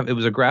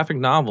was a graphic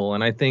novel.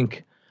 And I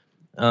think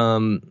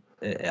um,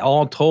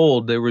 all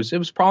told, it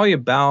was probably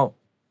about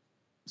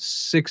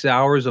 6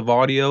 hours of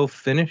audio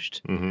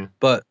finished, Hmm.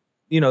 but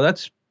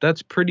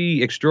that's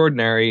pretty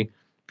extraordinary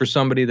for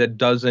somebody that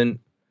doesn't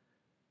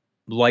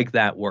like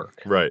that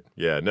work. Right.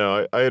 Yeah.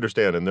 No, I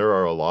understand. And there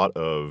are a lot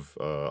of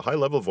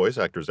high-level voice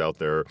actors out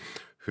there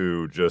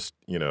who just,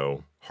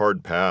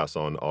 hard pass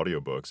on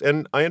audiobooks.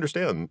 And I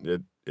understand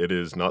it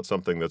is not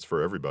something that's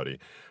for everybody.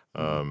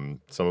 Mhm.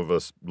 Some of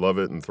us love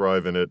it and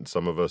thrive in it, and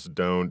some of us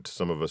don't.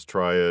 Some of us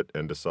try it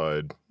and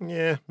decide,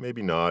 yeah,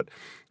 maybe not.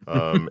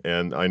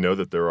 And I know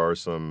that there are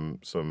some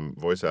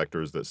voice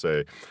actors that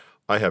say,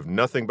 I have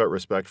nothing but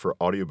respect for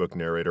audiobook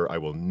narrator. I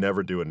will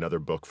never do another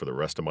book for the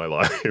rest of my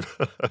life.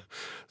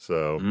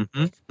 So,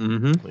 Mhm.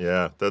 Mhm.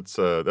 yeah,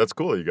 that's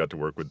cool that you got to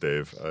work with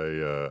Dave.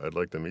 I'd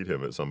like to meet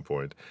him at some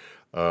point.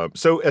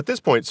 So at this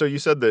point, so you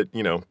said that,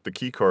 the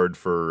key card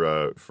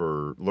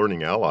for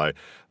Learning Ally,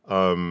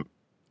 um,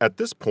 at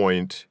this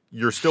point,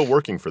 you're still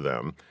working for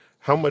them.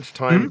 How much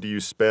time Mhm. do you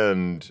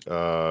spend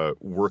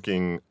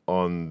working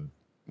on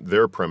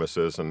their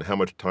premises, and how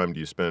much time do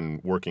you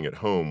spend working at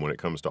home when it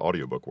comes to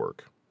audiobook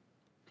work?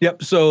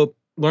 Yep. So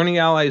Learning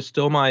Ally is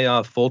still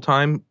my full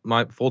time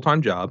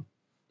job.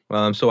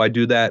 So I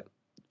do that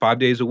 5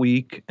 days a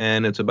week,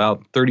 and it's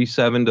about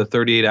 37 to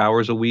 38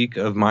 hours a week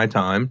of my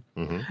time.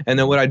 Hmm. And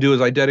then what I do is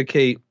I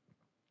dedicate.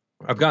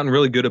 I've gotten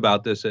really good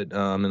about this in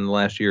the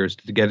last year is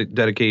to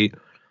dedicate,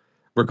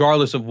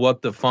 regardless of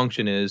what the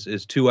function is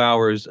 2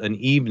 hours an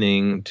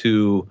evening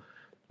to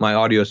my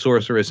audio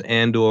sorceress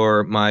and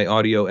or my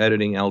audio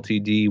editing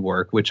LTD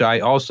work, which I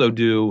also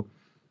do.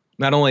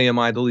 Not only am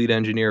I the lead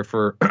engineer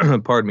for,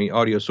 pardon me,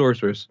 audio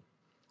sorceress,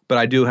 but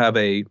I do have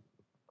a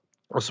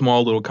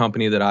small little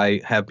company that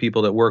I have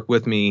people that work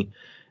with me,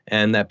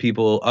 and that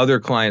other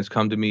clients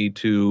come to me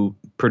to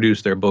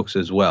produce their books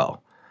as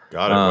well.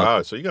 Got it. Uh,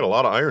 Wow. So you got a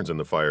lot of irons in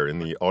the fire, in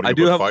the I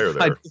do audiobook have fire I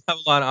there. do have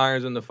a lot of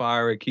irons in the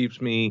fire. It keeps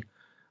me,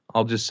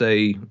 I'll just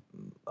say,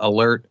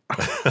 alert.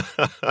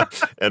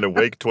 And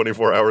awake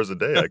 24 hours a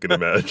day, I can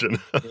imagine.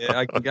 Yeah,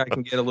 I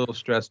can get a little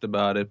stressed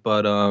about it,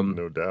 but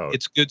No doubt.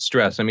 it's good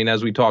stress. I mean,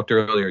 as we talked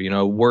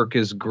earlier, work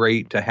is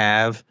great to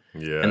have,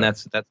 and Yeah.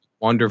 that's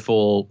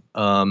wonderful.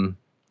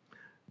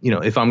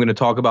 If I'm going to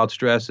talk about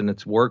stress and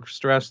it's work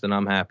stress, then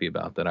I'm happy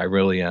about that. I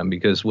really am,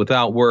 because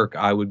without work,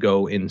 I would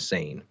go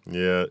insane.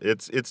 Yeah,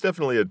 it's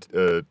definitely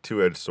a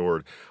two-edged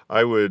sword.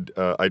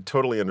 I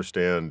totally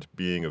understand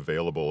being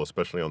available,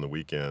 especially on the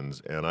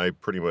weekends, and I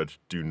pretty much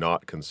do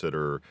not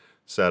consider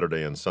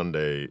Saturday and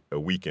Sunday a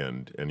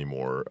weekend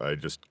anymore. I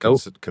just Oh,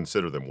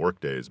 consider them work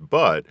days.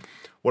 But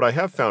what I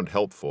have found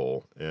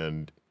helpful,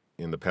 and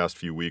in the past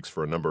few weeks,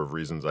 for a number of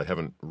reasons, I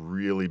haven't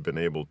really been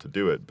able to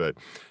do it, but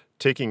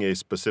taking a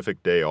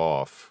specific day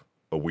off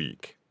a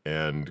week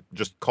and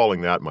just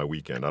calling that my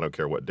weekend. I don't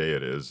care what day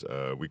it is.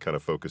 We kind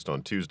of focused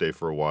on Tuesday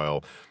for a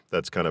while.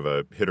 That's kind of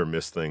a hit or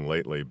miss thing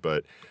lately,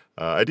 but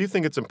I do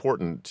think it's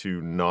important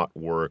to not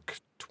work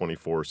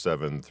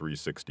 24/7,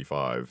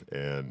 365,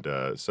 and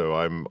so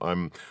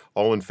I'm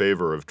all in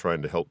favor of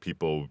trying to help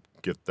people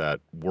get that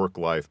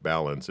work-life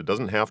balance. It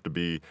doesn't have to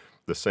be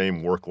the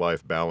same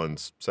work-life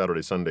balance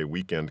Saturday, Sunday,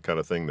 weekend kind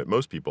of thing that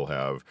most people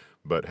have,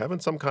 but having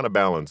some kind of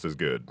balance is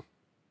good.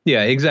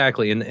 Yeah,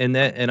 exactly.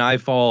 And I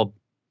fall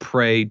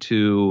prey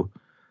to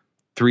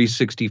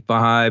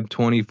 365,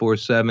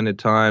 24/7 at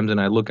times, and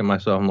I look at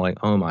myself, I'm like,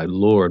 "Oh my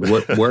lord,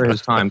 where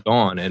has time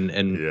gone?"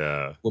 And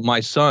Yeah, well, my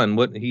son,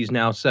 what he's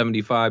now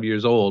 75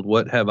 years old,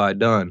 what have I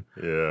done?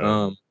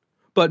 yeah. Um,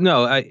 but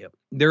no,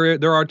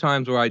 there are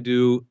times where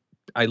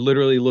I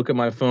literally look at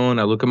my phone,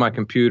 I look at my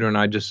computer, and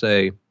I just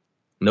say,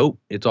 "Nope,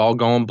 it's all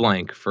going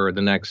blank for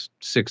the next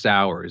 6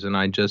 hours," and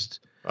I just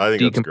I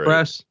think that's great.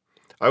 decompress.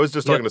 I was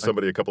just talking Yep. to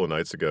somebody a couple of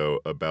nights ago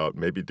about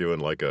maybe doing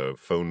like a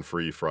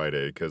phone-free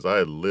Friday because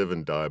I live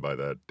and die by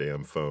that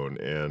damn phone,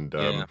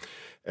 Yeah.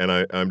 and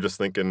I'm just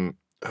thinking,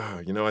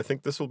 I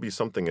think this will be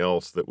something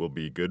else that will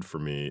be good for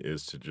me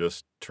is to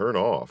just turn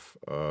off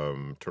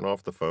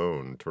the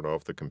phone, turn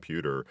off the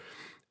computer,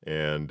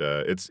 and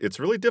it's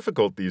really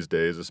difficult these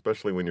days,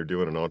 especially when you're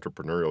doing an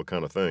entrepreneurial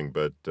kind of thing,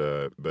 but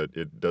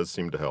it does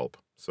seem to help.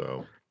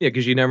 So Yeah,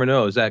 because you never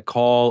know. Is that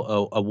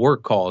call a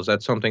work call? Is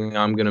that something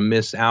I'm gonna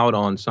miss out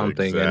on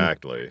something?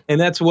 exactly, And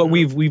that's what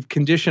yeah, we've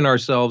conditioned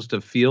ourselves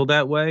to feel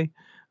that way.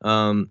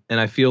 And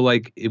I feel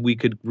like if we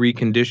could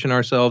recondition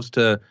ourselves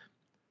to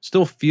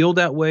still feel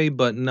that way,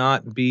 but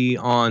not be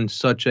on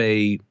such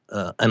an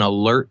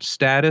alert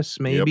status,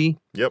 yep, maybe.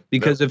 yep, no,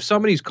 Because if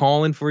somebody's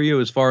calling for you,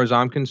 as far as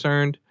I'm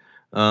concerned,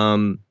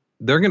 um,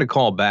 they're gonna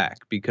call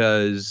back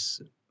because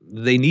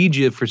they need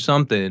you for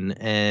something,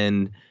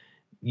 and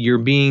you're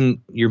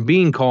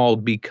being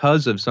called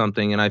because of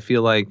something. And I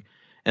feel like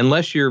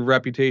unless your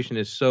reputation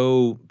is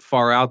so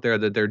far out there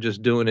that they're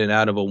just doing it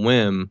out of a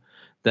whim,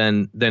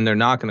 then they're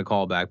not going to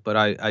call back. But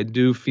I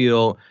do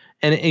feel,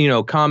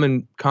 and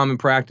common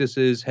practice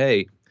is,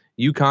 hey,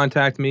 you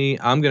contact me,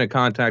 I'm going to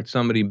contact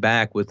somebody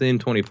back within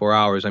 24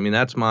 hours. I mean,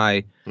 that's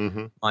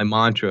mhm, my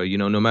mantra.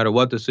 No matter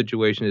what the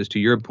situation is, to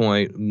your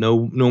point,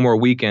 no more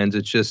weekends.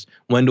 It's just,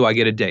 when do I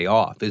get a day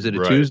off? Is it a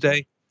right,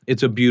 Tuesday?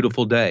 It's a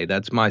beautiful day.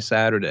 That's my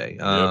Saturday.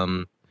 yep,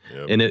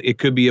 yep. And it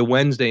could be a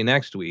Wednesday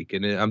next week,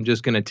 and I'm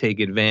just going to take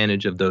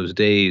advantage of those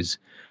days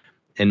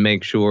and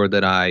make sure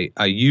that I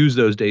use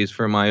those days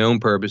for my own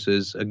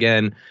purposes.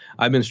 Again,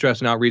 I've been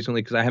stressing out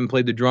recently because I haven't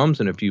played the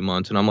drums in a few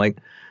months, and I'm like,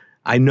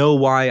 I know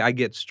why I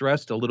get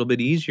stressed a little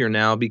bit easier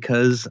now,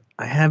 because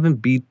I haven't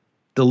beat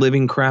the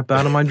living crap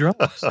out of my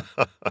drums.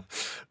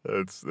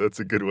 That's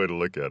a good way to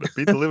look at it.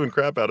 Beat the living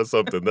crap out of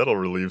something, that'll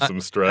relieve I some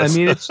I stress.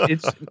 mean,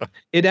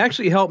 it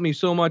actually helped me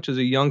so much as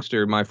a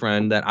youngster, my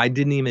friend, that I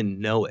didn't even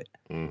know it.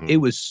 It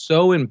Mhm. was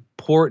so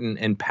important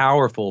and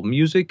powerful.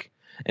 Music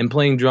and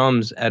playing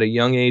drums at a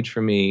young age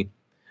for me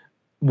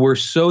were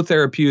so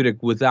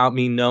therapeutic without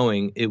me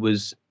knowing. It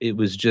was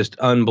just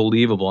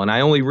unbelievable. And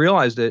I only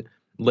realized it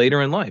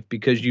later in life,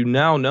 because you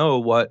now know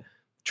what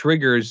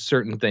triggers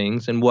certain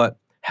things and what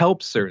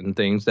helps certain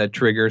things that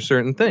trigger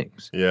certain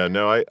things. Yeah,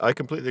 no, I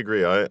completely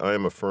agree. I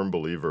am a firm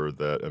believer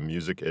that a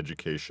music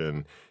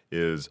education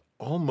is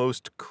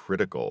almost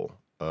critical.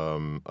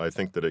 I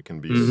think that it can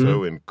be Mhm.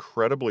 so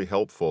incredibly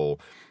helpful,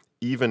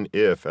 even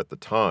if at the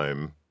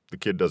time the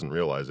kid doesn't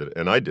realize it,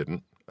 and I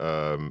didn't.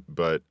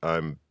 But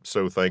I'm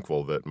so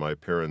thankful that my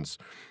parents,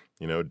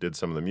 did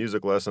some of the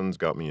music lessons,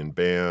 got me in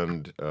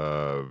band,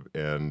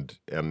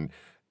 and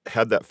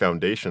had that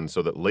foundation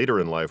so that later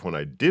in life, when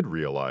I did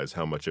realize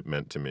how much it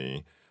meant to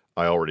me,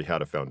 I already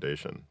had a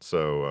foundation.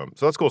 So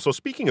that's cool. So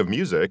speaking of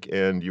music,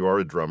 and you are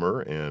a drummer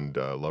and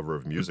lover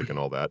of music and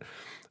all that,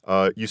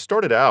 you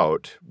started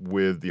out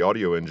with the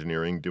audio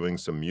engineering, doing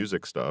some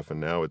music stuff, and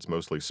now it's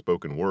mostly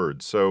spoken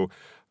word. So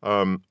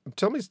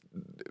tell me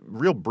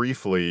real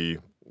briefly,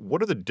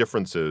 what are the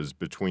differences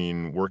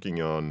between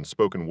working on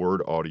spoken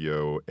word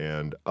audio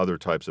and other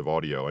types of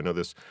audio? I know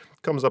this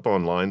comes up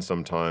online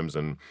sometimes,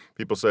 and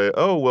people say,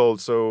 "Oh, well,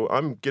 so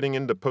I'm getting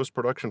into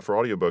post-production for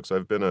audiobooks.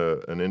 I've been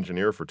an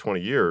engineer for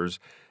 20 years."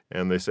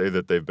 And they say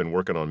that they've been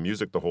working on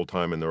music the whole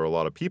time, and there are a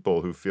lot of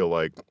people who feel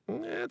like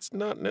it's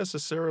not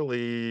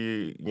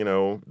necessarily,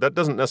 that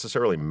doesn't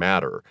necessarily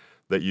matter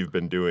that you've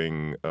been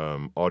doing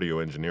audio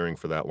engineering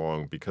for that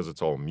long because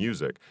it's all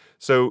music.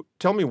 So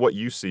tell me what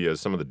you see as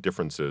some of the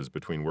differences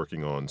between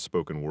working on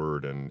spoken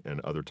word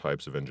and other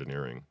types of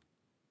engineering.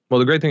 Well,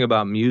 the great thing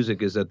about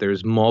music is that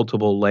there's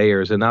multiple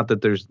layers, and not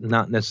that there's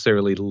not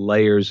necessarily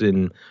layers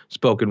in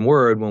spoken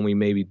word when we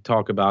maybe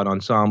talk about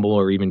ensemble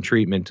or even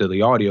treatment to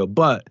the audio,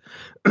 but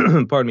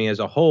pardon me, as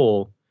a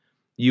whole,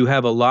 you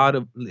have a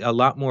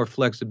lot more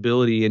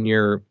flexibility in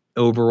your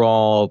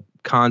overall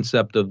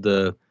concept of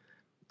the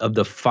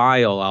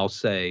file, I'll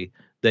say,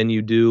 than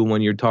you do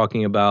when you're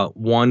talking about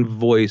one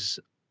voice,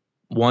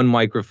 one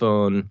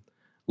microphone,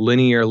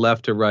 linear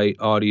left to right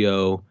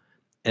audio,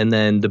 and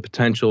then the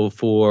potential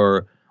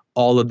for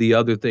all of the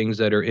other things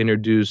that are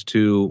introduced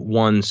to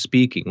one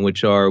speaking,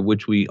 which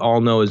we all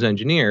know as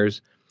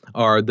engineers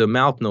are the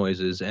mouth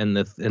noises and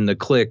the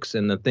clicks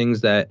and the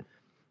things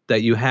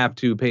that you have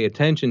to pay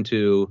attention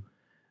to.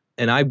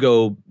 And I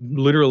go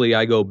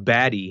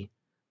batty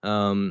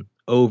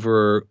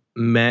over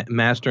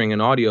mastering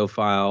an audio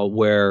file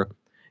where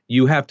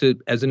you have to,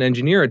 as an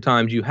engineer at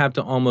times, you have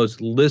to almost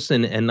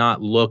listen and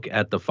not look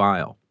at the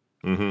file.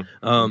 Mhm.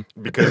 Um,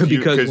 Because you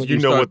because because when you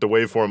you know start, what the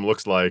waveform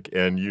looks like,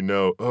 and you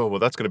know, "Oh, well,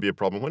 that's gonna be a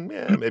problem," when,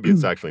 maybe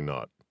it's actually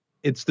not.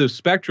 it's the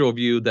spectral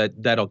view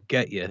that'll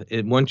get you.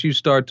 Once you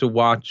start to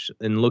watch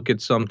and look at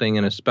something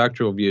in a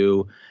spectral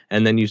view,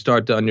 and then you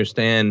start to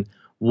understand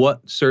what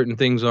certain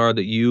things are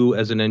that you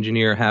as an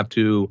engineer have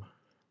to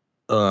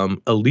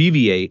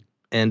alleviate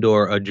and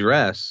or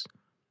address,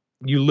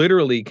 you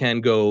literally can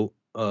go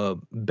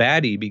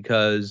batty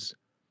because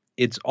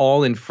it's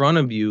all in front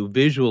of you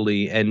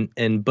visually,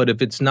 and but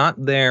if it's not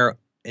there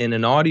in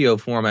an audio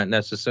format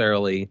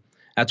necessarily,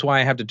 that's why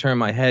I have to turn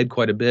my head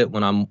quite a bit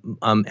when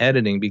I'm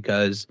editing,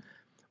 because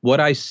what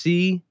I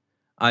see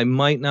I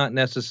might not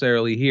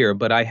necessarily hear,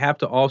 but I have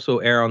to also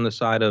err on the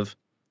side of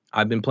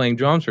I've been playing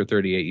drums for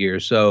 38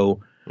 years. So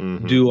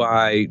Mhm.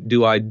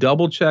 do I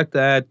double check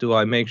that? Do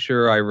I make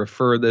sure I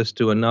refer this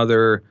to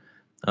another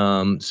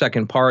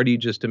second party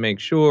just to make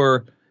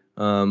sure?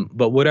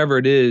 But whatever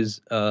it is,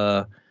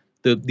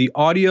 the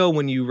audio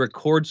when you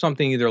record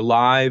something either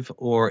live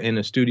or in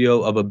a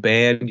studio of a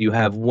band, you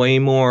have way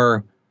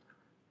more.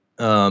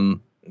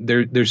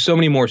 There's so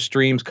many more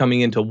streams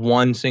coming into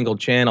one single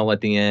channel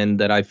at the end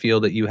that I feel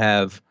that you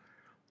have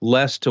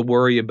less to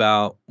worry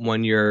about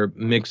when you're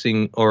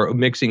mixing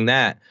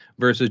that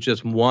versus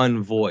just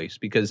one voice,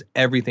 because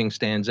everything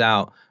stands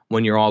out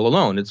when you're all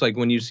alone. It's like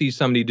when you see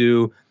somebody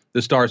do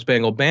the Star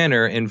Spangled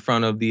Banner in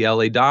front of the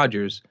LA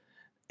Dodgers,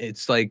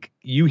 it's like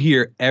you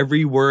hear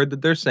every word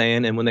that they're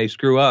saying, and when they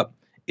screw up,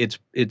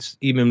 it's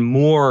even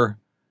more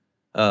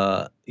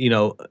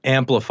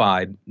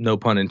amplified, no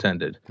pun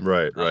intended.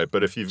 Right, right,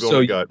 but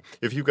So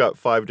if you've got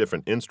 5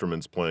 different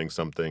instruments playing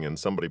something and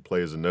somebody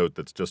plays a note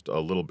that's just a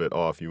little bit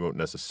off, you won't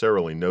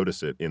necessarily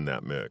notice it in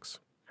that mix.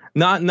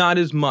 not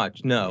as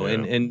much, no.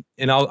 Yeah.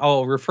 And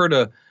I'll refer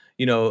to,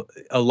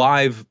 a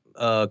live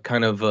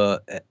kind of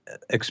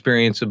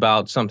experience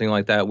about something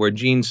like that, where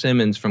Gene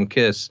Simmons from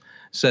Kiss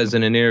says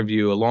in an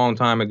interview a long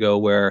time ago,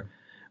 where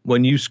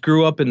when you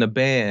screw up in the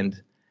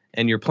band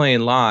and you're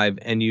playing live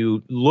and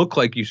you look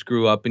like you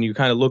screw up and you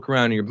kind of look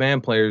around and your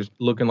band players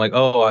looking like,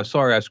 "Oh, I'm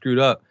sorry, I screwed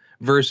up,"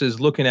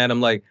 versus looking at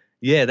them like,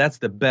 "Yeah, that's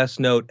the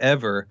best note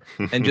ever,"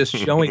 and just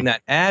showing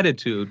that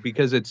attitude,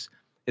 because it's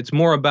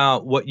more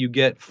about what you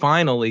get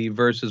finally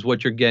versus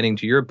what you're getting,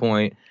 to your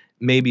point,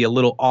 maybe a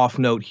little off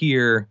note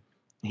here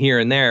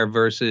and there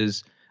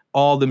versus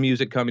all the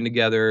music coming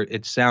together.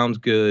 It sounds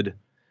good.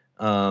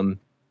 Um,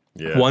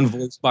 Yeah. One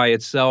voice by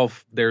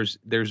itself, there's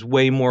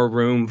way more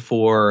room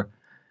for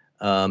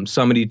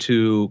somebody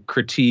to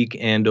critique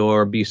and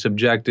or be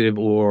subjective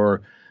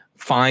or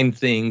find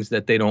things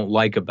that they don't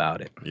like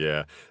about it.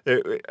 Yeah.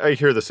 I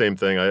hear the same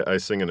thing. I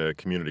sing in a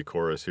community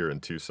chorus here in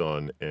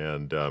Tucson,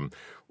 and,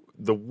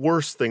 the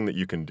worst thing that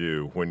you can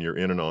do when you're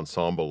in an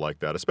ensemble like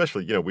that,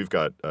 especially, we've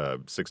got,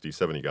 60,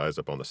 70 guys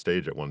up on the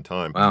stage at one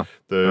time. Wow.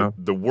 The Wow.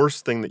 the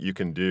worst thing that you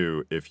can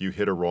do if you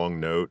hit a wrong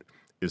note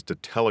is to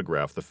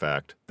telegraph the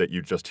fact that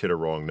you just hit a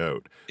wrong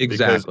note, because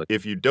Exactly.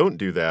 if you don't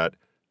do that,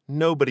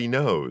 nobody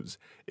knows.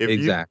 If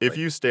Exactly.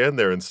 you stand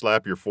there and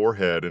slap your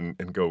forehead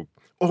and go,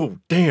 "Oh,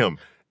 damn,"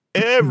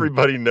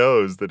 everybody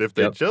knows that if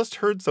they Yep. just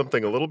heard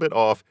something a little bit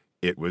off,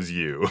 it was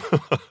you.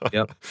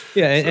 Yep.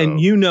 Yeah, and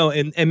So,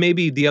 and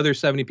maybe the other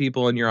 70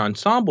 people in your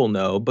ensemble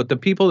know, but the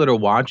people that are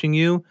watching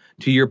you,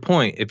 to your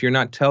point, if you're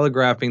not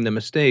telegraphing the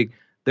mistake,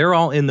 they're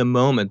all in the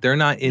moment. They're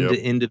not yep.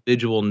 into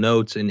individual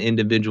notes and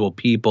individual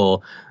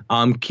people.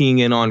 I'm keying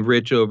in on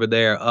Rich over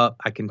there. Up,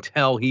 I can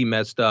tell he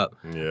messed up.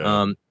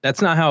 Yeah.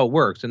 That's not how it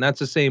works, and that's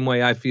the same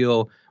way I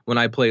feel when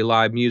I play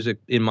live music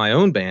in my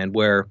own band,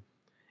 where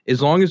as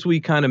long as we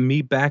kind of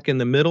meet back in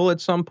the middle at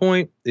some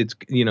point, it's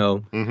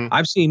Mhm.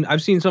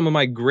 I've seen some of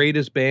my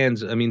greatest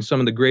bands. I mean, some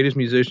of the greatest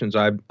musicians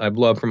I've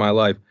loved for my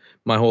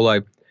whole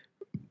life,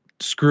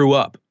 screw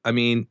up. I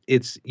mean,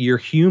 you're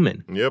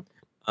human. Yep.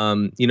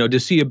 To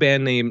see a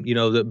band name,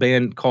 the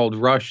band called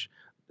Rush,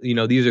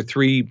 these are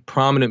three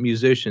prominent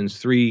musicians,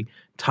 three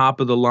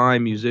top of the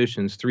line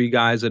musicians, three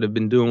guys that have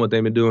been doing what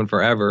they've been doing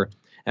forever.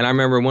 And I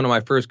remember one of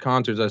my first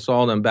concerts, I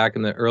saw them back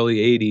in the early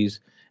 80s,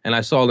 and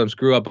I saw them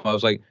screw up. I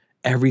was like,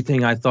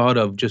 everything I thought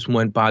of just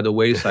went by the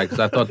wayside because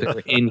I thought they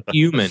were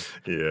inhuman,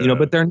 Yeah.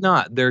 but they're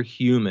not. They're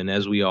human,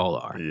 as we all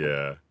are.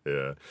 Yeah,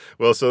 yeah.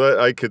 Well, so that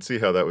I could see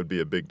how that would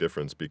be a big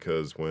difference,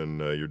 because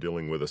when, you're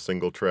dealing with a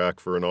single track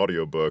for an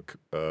audiobook,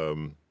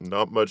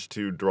 not much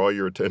to draw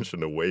your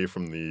attention away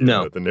from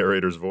No. the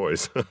narrator's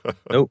voice.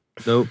 Nope,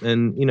 nope.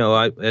 And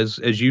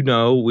as you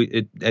know,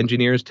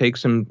 engineers take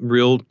some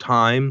real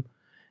time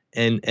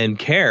and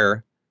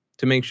care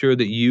to make sure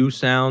that you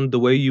sound the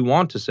way you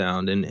want to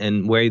sound, and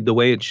the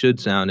way it should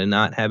sound, and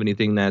not have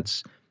anything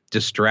that's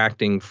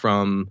distracting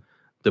from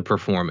the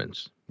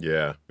performance.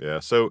 Yeah, yeah.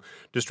 So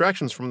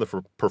distractions from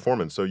the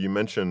performance. So you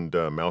mentioned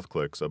mouth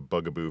clicks, a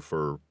bugaboo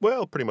for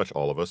well, pretty much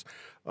all of us.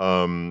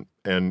 And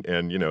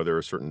there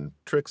are certain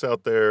tricks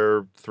out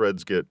there.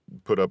 Threads get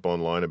put up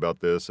online about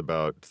this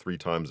about 3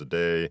 times a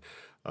day.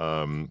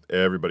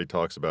 Everybody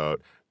talks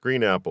about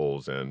green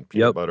apples and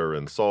peanut Yep. butter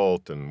and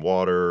salt and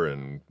water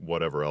and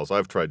whatever else.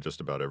 I've tried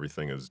just about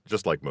everything, as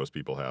just like most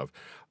people have.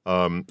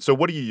 So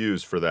what do you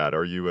use for that?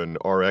 Are you an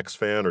RX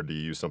fan or do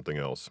you use something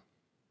else?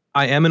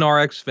 I am an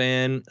RX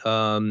fan.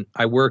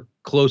 I work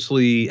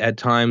closely at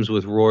times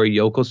with Roy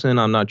Yokelson.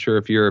 I'm not sure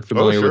if you're Oh,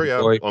 familiar sure, with yeah,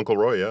 Roy. Uncle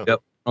Roy, yeah. Yep.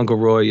 Uncle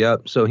Roy.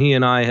 Yep. So he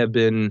and I have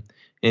been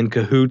in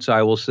cahoots,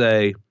 I will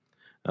say,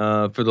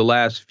 for the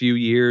last few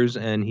years,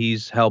 and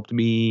he's helped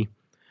me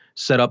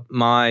set up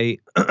my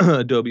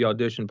Adobe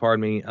Audition,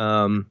 pardon me,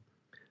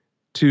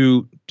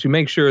 to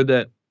make sure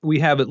that we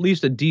have at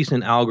least a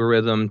decent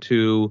algorithm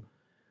to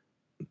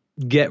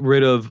get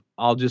rid of,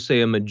 I'll just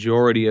say, a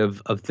majority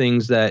of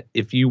things that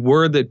if you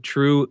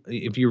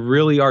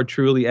really are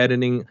truly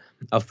editing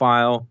a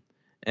file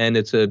and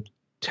it's a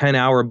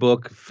 10-hour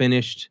book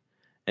finished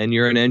and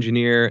you're an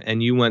engineer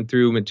and you went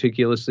through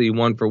meticulously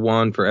one for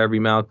one for every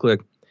mouth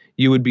click,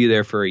 you would be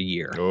there for a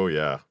year. Oh,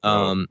 yeah.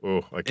 Oh, Um,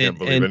 oh, I and can't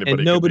believe and and anybody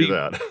could do nobody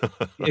that.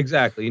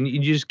 exactly, and you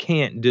just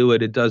can't do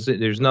it. It doesn't.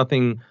 There's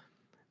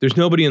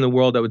nobody in the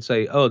world that would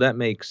say, "Oh, that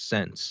makes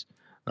sense."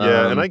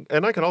 Yeah, and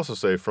Um, I can also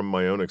say from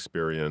my own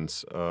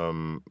experience,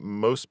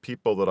 most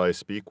people that I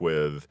speak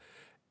with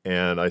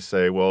and I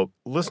say, "Well,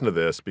 listen to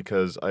this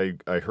because I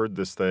heard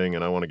this thing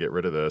and I wanna get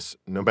rid of this."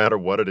 No matter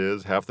what it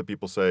is, half the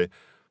people say,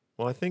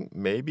 "Well, I think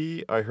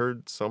maybe I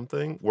heard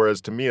something."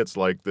 Whereas to me, it's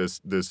like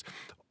this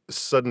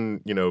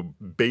sudden,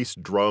 bass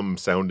drum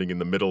sounding in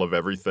the middle of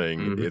everything.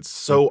 mhm, It's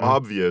so mhm.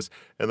 obvious,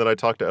 and then I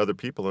talk to other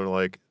people and they're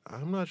like,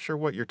 "I'm not sure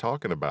what you're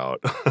talking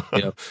about."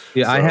 Yeah.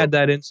 Yeah, I had So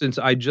that instance.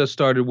 I just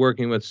started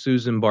working with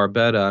Susan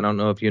Barbetta. I don't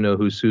know if you know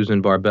who Susan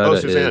Oh, Barbetta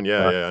is. Suzanne,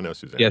 yeah, yeah, I know Yeah,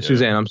 Suzanne, yeah.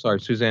 Suzanne, I'm sorry,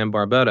 Suzanne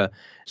Barbetta.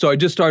 So I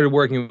just started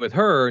working with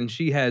her, and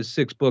she has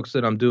 6 books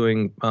that I'm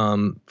doing,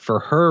 for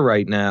her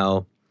right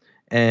now,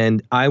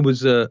 and I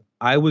was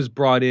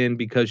brought in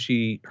because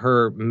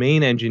her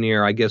main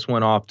engineer, I guess,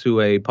 went off to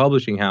a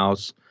publishing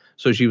house,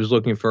 so she was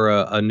looking for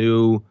a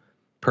new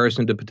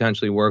person to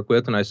potentially work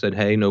with, and I said,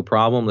 "Hey, no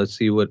problem. Let's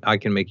see what I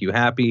can make you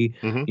happy.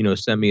 Mhm.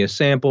 Send me a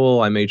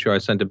sample." I made sure I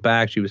sent it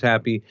back. She was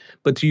happy.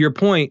 But to your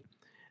point,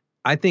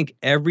 I think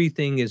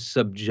everything is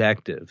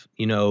subjective.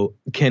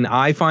 Can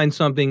I find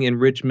something in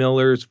Rich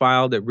Miller's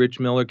file that Rich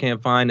Miller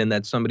can't find and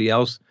that somebody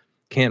else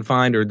can't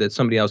find, or that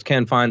somebody else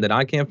can find that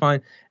I can't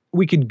find?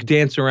 We could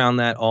dance around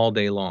that all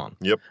day long.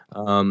 Yep.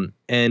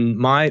 And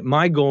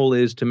my goal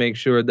is to make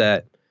sure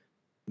that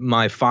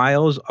my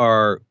files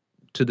are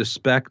to the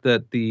spec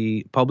that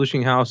the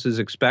publishing house is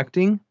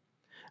expecting,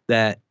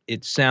 that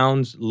it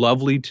sounds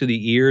lovely to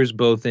the ears,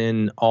 both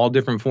in all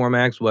different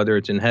formats, whether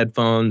it's in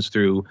headphones,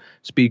 through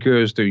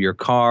speakers, through your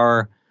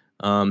car,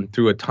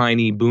 through a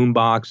tiny boom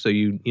box. So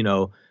you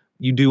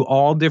do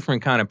all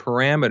different kind of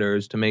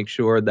parameters to make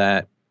sure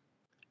that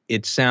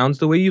it sounds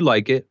the way you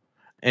like it.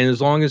 And as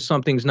long as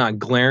something's not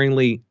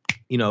glaringly,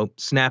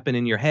 snapping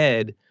in your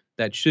head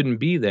that shouldn't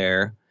be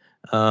there,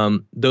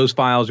 those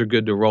files are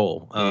good to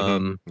roll.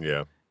 Mhm.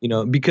 Yeah.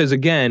 Because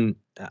again,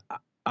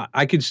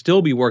 I could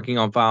still be working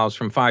on files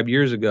from 5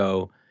 years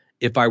ago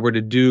if I were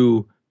to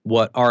do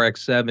what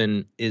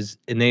RX7 is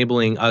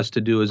enabling us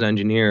to do as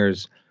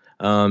engineers,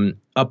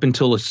 up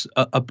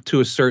to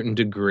a certain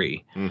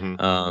degree.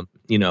 Mhm.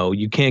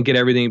 You can't get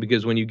everything,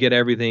 because when you get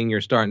everything,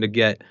 you're starting to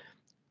get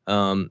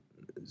um,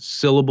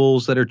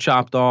 syllables that are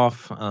chopped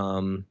off.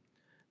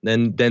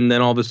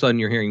 Then all of a sudden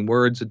you're hearing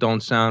words that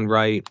don't sound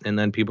right, and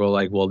then people are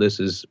like, "Well, this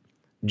is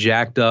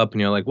jacked up,"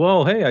 and you're like,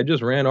 "Well, hey, I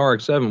just ran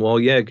RX7." Well,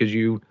 yeah, because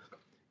you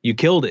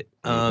killed it.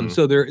 Mhm.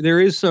 So there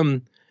is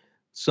some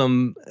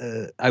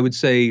I would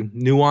say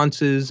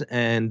nuances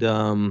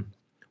and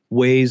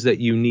ways that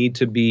you need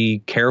to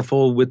be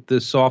careful with the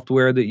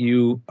software that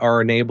you are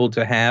enabled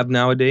to have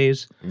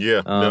nowadays.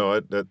 Yeah, Um, no,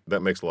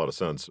 that makes a lot of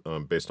sense,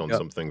 based on yep.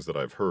 some things that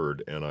I've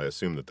heard, and I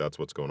assume that that's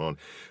what's going on.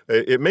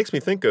 It makes me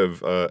think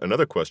of,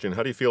 another question.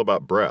 How do you feel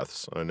about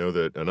breaths? I know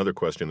that another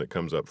question that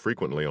comes up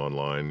frequently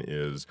online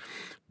is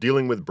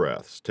dealing with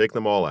breaths. Take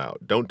them all out.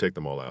 Don't take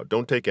them all out.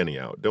 Don't take any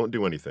out. Don't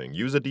do anything.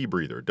 Use a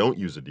debreather. Don't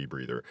use a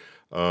debreather.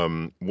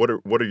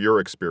 What are your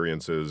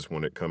experiences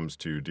when it comes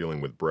to dealing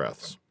with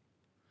breaths?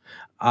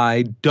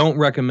 I don't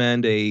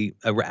recommend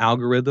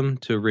algorithm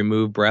to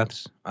remove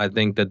breaths. I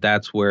think that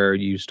that's where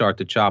you start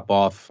to chop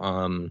off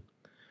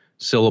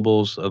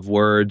syllables of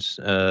words.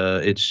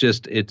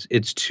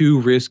 It's too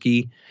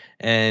risky,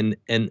 and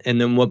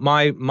then what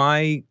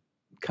my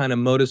kind of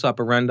modus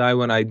operandi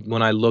when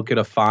I look at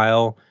a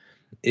file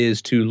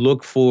is to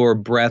look for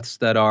breaths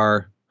that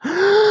are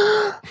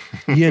kind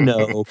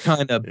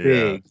of Yeah,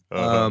 big,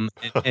 uh-huh.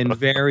 and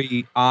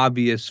very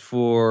obvious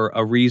for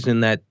a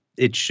reason that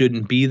it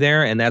shouldn't be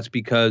there, and that's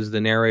because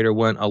the narrator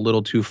went a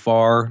little too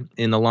far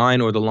in the line,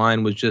 or the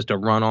line was just a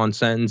run-on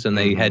sentence, and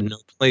they Mhm. had no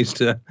place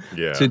to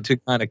Yeah.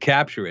 kind of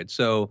capture it.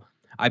 So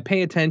I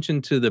pay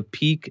attention to the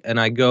peak and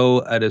I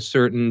go at a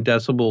certain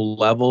decibel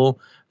level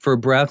for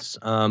breaths.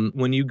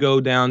 When you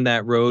go down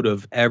that road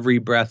of every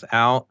breath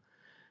out,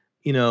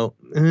 you know,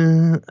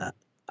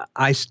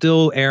 I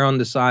still err on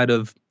the side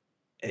of,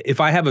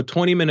 if I have a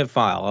 20-minute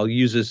file, I'll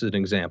use this as an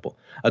example,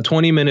 a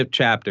 20-minute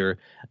chapter,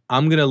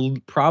 I'm going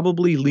to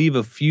probably leave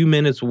a few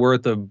minutes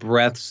worth of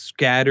breath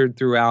scattered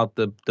throughout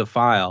the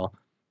file,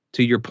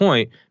 to your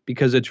point,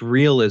 because it's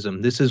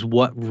realism. This is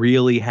what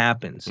really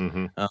happens.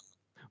 Mm-hmm.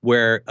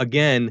 Where,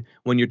 again,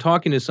 when you're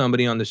talking to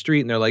somebody on the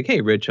street and they're like,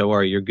 "Hey, Rich, how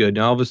are you? You're good." And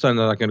all of a sudden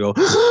they're not going to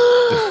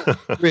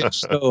go,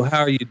 "Rich, so how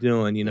are you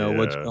doing?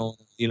 What's Yeah. going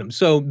on?"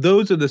 So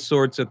those are the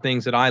sorts of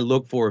things that I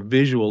look for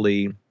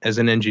visually as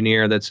an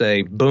engineer that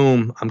say,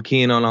 boom, I'm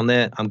keying on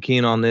that. I'm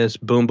keying on this,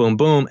 boom, boom,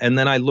 boom. And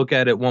then I look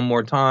at it one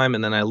more time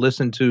and then I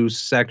listen to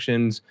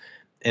sections.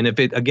 And if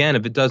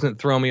it doesn't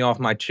throw me off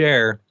my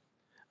chair,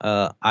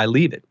 I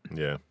leave it.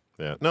 Yeah.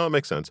 Yeah. No, it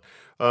makes sense.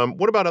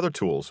 What about other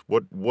tools?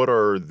 What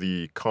are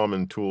the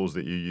common tools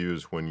that you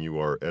use when you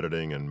are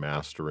editing and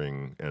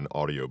mastering an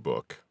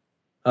audiobook?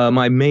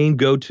 My main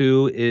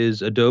go-to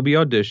is Adobe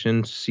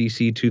Audition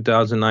CC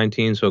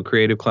 2019, so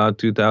Creative Cloud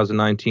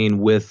 2019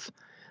 with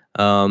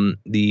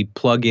the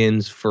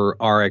plugins for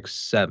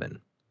RX7.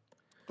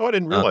 Oh, I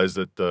didn't Uh, realize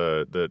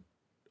that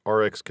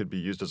RX could be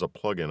used as a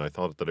plugin. I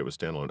thought that it was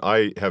standalone.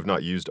 I have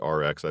not used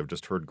RX. I've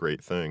just heard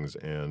great things,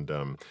 and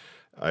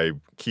I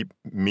keep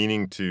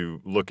meaning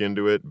to look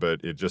into it, but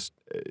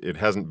it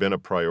hasn't been a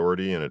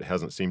priority, and it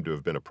hasn't seemed to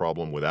have been a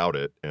problem without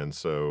it. And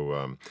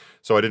so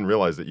I didn't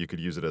realize that you could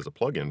use it as a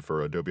plugin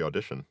for Adobe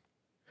Audition.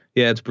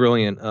 yeah, it's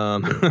brilliant.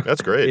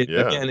 That's great.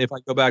 Yeah. Again, if I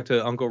go back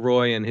to Uncle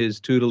Roy and his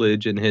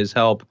tutelage and his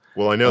help,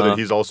 Well, I know that uh,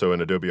 he's also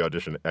an Adobe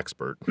Audition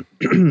expert.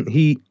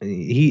 he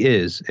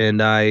is,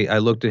 and I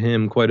look to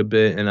him quite a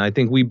bit, and I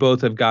think we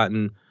both have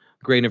gotten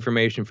great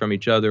information from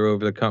each other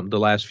over the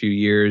last few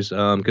years.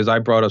 Because I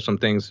brought up some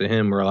things to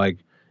him where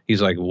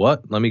he's like,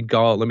 "What? Let me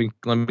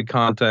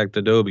contact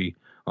Adobe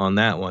on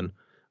that one."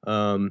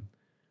 Um,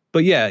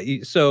 but yeah,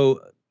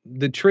 so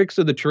the tricks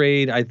of the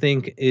trade, I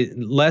think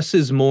less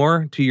is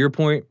more. To your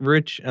point,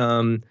 Rich,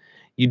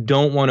 you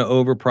don't want to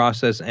over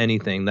process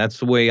anything. That's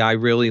the way I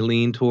really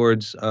lean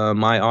towards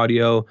my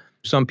audio.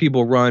 Some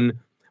people run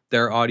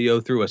their audio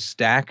through a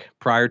stack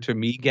prior to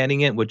me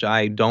getting it, which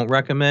I don't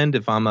recommend.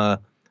 If I'm an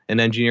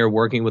engineer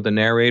working with a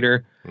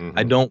narrator, I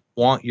Mm-hmm. don't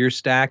want your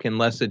stack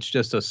unless it's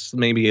just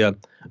maybe a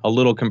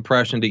little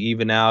compression to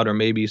even out, or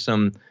maybe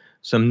some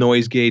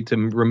noise gate to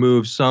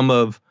remove some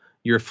of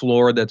your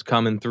floor that's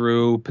coming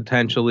through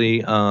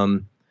potentially.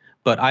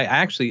 But I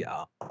actually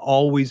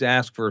always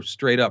ask for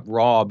straight up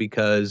raw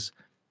because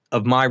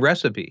of my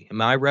recipe.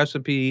 My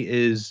recipe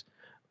is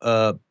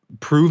uh,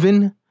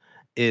 proven.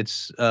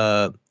 It's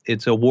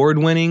award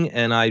winning,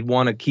 and I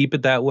want to keep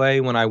it that way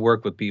when I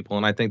work with people.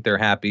 And I think they're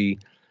happy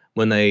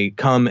when they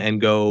come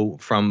and go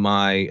from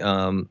my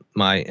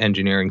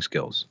engineering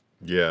skills.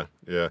 Yeah,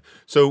 yeah.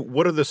 So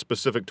what are the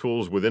specific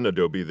tools within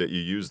Adobe that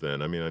you use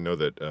then? I mean, I know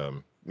that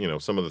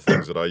some of the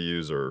things that I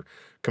use are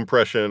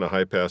compression, a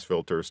high pass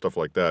filter, stuff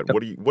like that.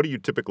 What do you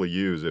typically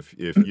use if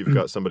you've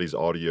got somebody's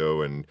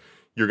audio and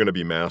you're going to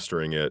be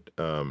mastering it?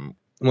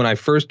 When I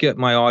first get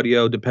my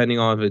audio, depending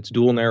on if it's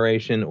dual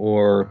narration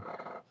or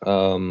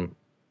um,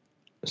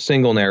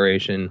 single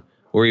narration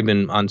or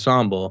even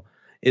ensemble,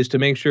 is to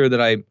make sure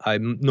that I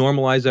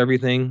normalize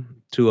everything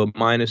to a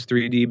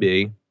 -3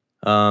 dB.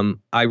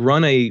 I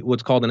run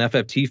what's called an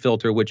FFT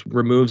filter, which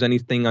removes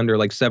anything under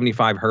like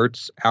 75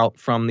 hertz out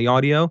from the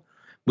audio,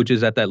 which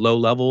is at that low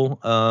level,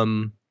 How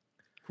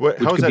which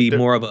is could that be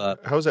more of a.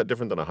 how is that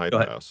different than a high Go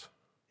ahead. pass?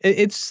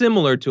 It's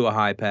similar to a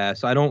high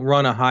pass. I don't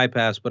run a high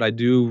pass, but I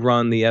do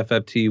run the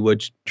FFT,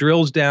 which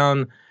drills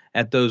down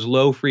at those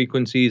low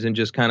frequencies and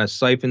just kind of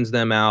siphons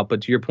them out.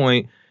 But to your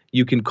point,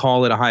 you can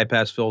call it a high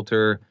pass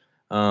filter.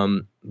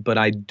 But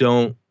I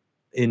don't.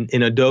 In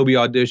Adobe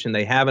Audition,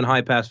 they have a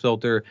high pass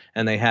filter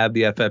and they have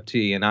the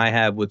FFT, and I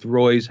have, with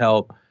Roy's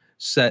help,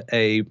 set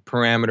a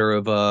parameter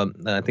of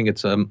I think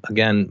it's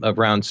again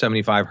around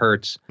 75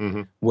 hertz,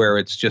 Mm-hmm. where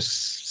it's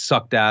just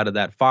sucked out of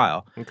that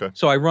file. Okay.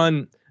 So I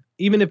run,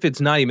 even if it's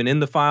not even in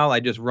the file, I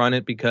just run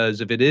it, because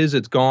if it is,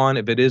 it's gone.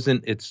 If it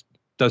isn't, it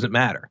doesn't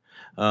matter.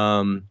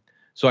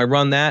 So I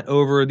run that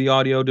over the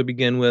audio to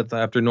begin with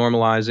after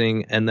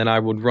normalizing, and then I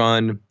would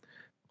run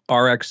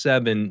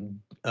RX7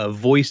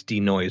 voice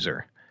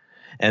denoiser,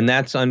 and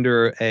that's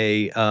under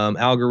a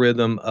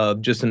algorithm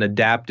of just an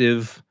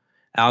adaptive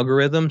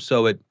algorithm.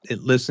 So it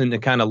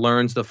kind of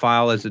learns the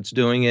file as it's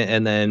doing it,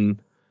 and then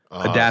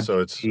So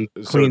it's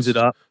adaptively cleans it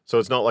up. so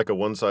it's not like a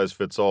one size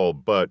fits all,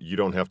 but you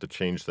don't have to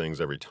change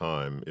things every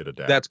time it That's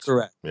adapts.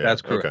 correct. Yeah.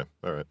 That's correct. Okay.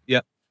 All right.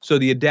 Yep. So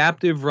the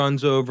adaptive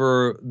runs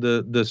over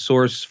the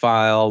source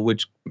file,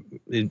 which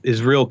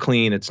is real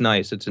clean. It's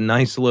nice. It's a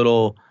nice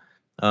little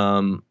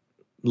um,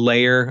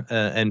 layer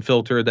and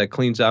filter that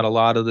cleans out a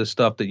lot of the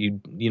stuff that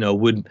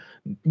would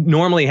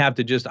normally have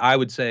to just, I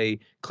would say,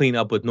 clean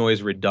up with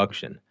noise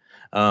reduction.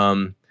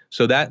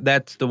 So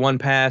that's the one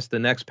pass. The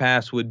next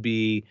pass would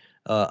be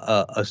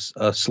a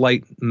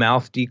slight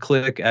mouth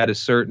declick at a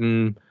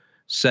certain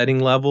setting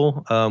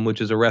level, which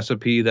is a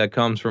recipe that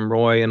comes from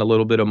Roy and a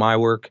little bit of my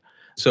work.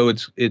 So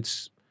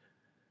it's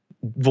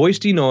voice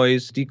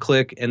denoise,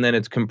 declick, and then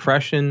it's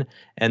compression,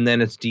 and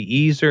then it's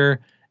de-easer,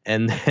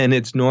 and then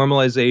it's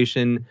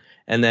normalization,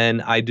 and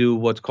then I do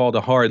what's called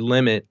a hard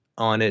limit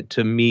on it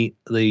to meet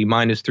the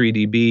minus 3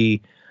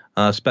 dB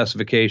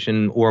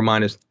specification or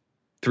minus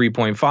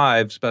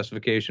 3.5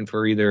 specification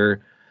for either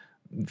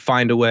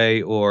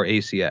Findaway or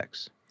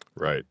ACX.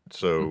 Right.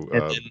 So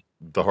And then,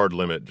 the hard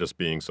limit just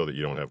being so that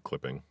you don't have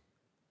clipping.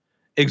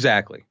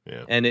 exactly.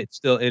 Yeah. And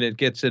it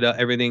gets it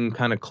everything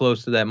kind of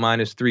close to that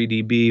minus 3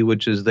 dB,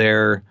 which is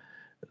their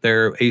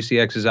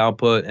ACX's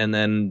output, and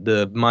then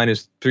the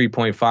minus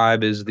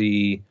 3.5 is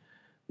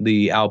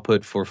the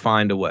output for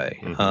Findaway.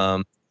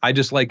 Mm-hmm. I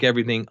just like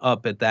everything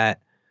up at that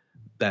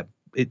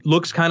it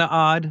looks kind of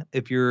odd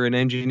if you're an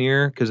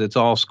engineer because it's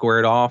all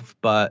squared off,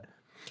 but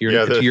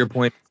to your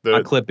point,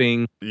 not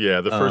clipping.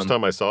 The first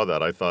time I saw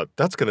that, I thought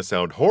that's going to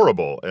sound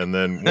horrible, and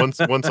then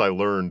once I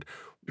learned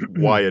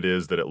why it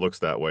is that it looks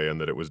that way and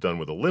that it was done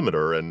with a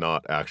limiter and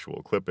not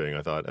actual clipping,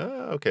 I thought,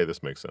 okay,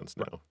 this makes sense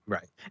now.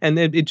 Right. And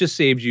it just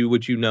saves you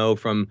what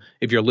from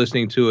if you're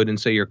listening to it in,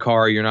 say, your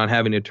car, you're not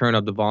having to turn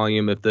up the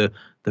volume if the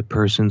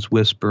person's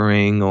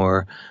whispering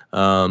or,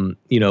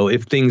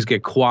 if things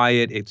get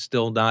quiet, it's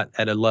still not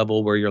at a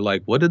level where you're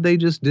like, what did they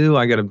just do?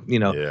 I got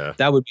to,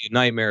 that would be a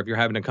nightmare if you're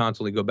having to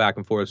constantly go back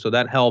and forth. So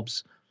that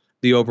helps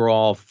the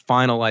overall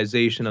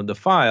finalization of the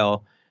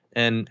file.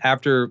 And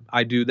after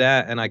I do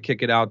that and I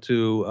kick it out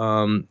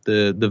to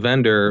the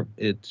vendor,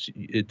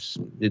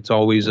 it's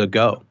always a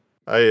go.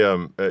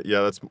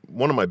 That's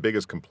one of my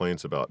biggest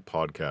complaints about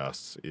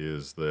podcasts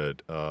is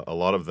that a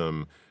lot of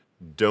them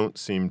don't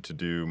seem to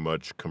do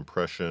much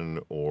compression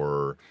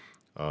or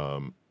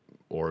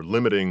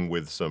limiting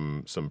with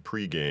some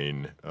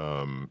pre-gain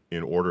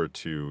in order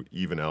to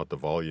even out the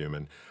volume.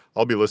 And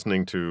I'll be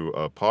listening to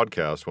a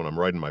podcast when I'm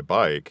riding my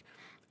bike.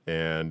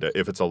 And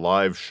if it's a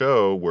live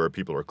show where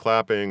people are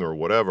clapping or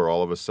whatever,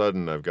 all of a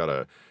sudden I've got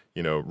to,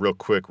 real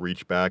quick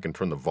reach back and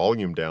turn the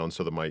volume down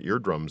so that my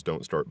eardrums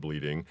don't start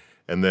bleeding.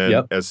 And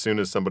then as soon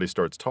as somebody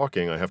starts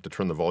talking, I have to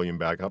turn the volume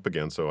back up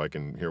again so I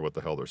can hear what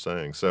the hell they're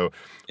saying. So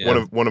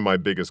one of my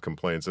biggest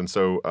complaints. And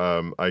so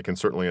I can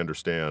certainly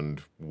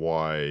understand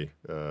why,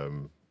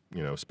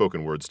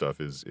 spoken word stuff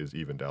is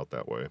evened out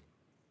that way.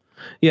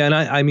 Yeah, and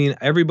I mean,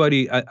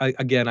 everybody,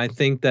 again, I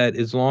think that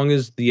as long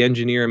as the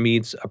engineer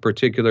meets a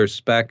particular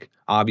spec,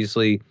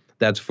 obviously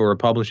that's for a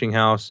publishing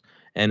house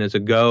and it's a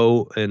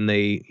go and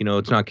they,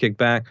 it's not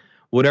kickback,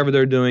 whatever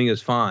they're doing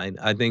is fine.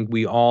 I think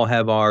we all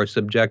have our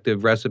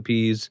subjective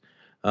recipes.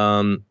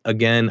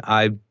 Again,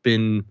 I've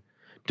been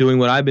doing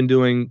what I've been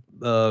doing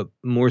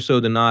more so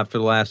than not for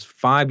the last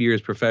 5 years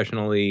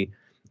professionally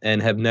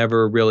and have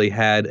never really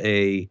had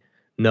a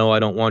no, I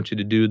don't want you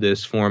to do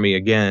this for me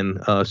again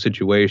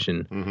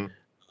situation,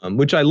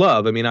 which I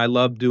love. I mean, I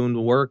love doing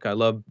the work. I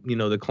love,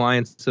 the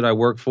clients that I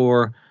work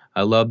for.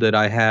 I love that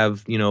I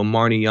have,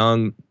 Marnie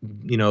Young,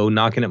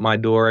 knocking at my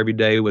door every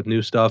day with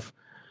new stuff.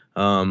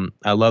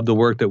 I love the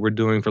work that we're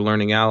doing for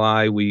Learning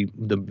Ally.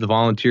 The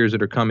volunteers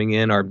that are coming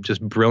in are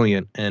just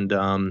brilliant. And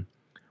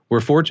we're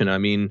fortunate. I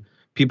mean,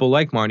 people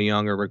like Marnie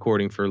Young are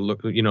recording for,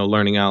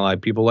 Learning Ally.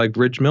 People like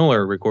Rich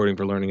Miller are recording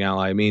for Learning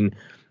Ally. I mean,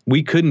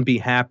 we couldn't be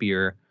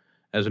happier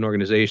as an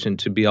organization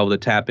to be able to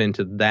tap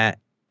into that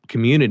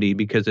community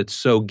because it's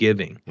so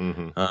giving.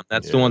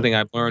 That's the one thing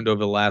I've learned over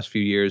the last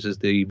few years is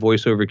the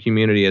voiceover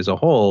community as a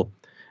whole.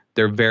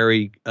 They're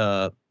very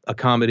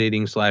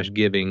accommodating /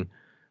 giving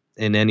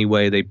in any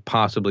way they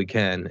possibly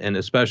can. And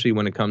especially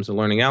when it comes to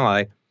Learning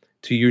Ally,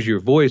 to use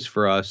your voice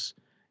for us,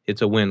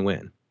 it's a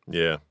win-win.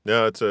 Yeah,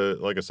 it's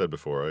like I said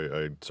before,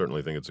 I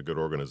certainly think it's a good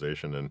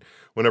organization, and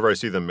whenever I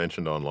see them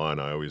mentioned online,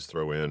 I always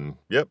throw in,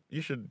 yep,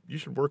 you should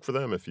work for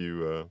them if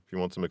you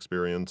want some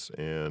experience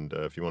and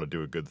if you want to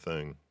do a good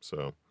thing.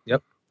 So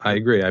yep, I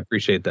agree. I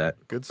appreciate that.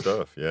 Good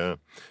stuff. Yeah.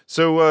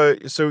 So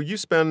you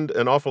spend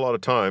an awful lot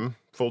of time,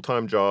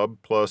 full-time job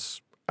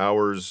plus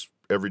hours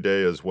every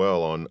day as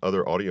well on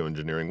other audio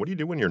engineering. What do you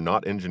do when you're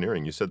not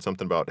engineering? You said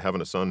something about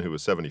having a son who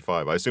was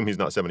 75. I assume he's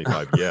not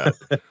 75 yet.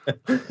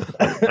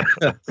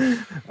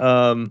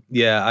 I'm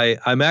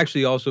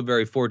actually also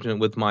very fortunate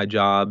with my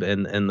job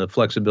and the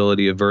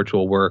flexibility of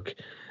virtual work.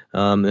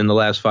 In the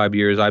last 5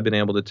 years, I've been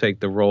able to take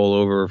the role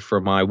over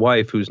for my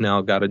wife, who's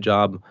now got a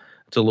job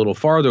that's a little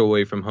farther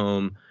away from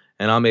home.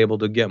 And I'm able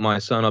to get my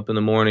son up in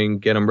the morning,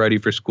 get him ready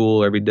for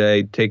school every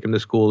day, take him to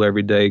school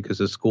every day because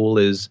the school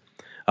is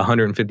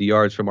 150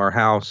 yards from our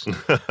house,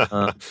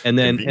 and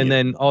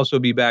then also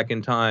be back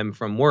in time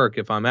from work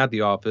if I'm at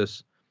the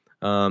office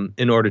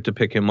in order to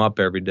pick him up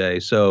every day.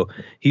 So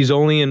he's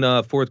only in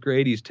fourth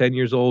grade. He's 10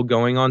 years old,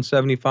 going on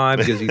 75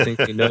 because he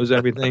thinks he knows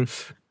everything.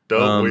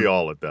 Don't we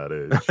all at that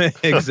age?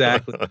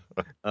 Exactly.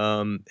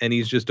 And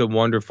he's just a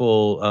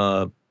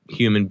wonderful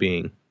human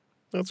being.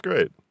 That's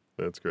great.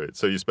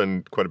 So you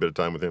spend quite a bit of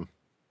time with him.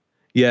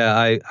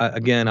 Yeah,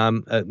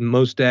 I'm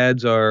most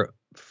dads are.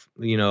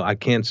 I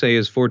can't say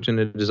as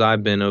fortunate as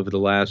I've been over the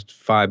last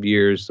 5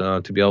 years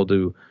to be able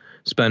to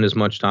spend as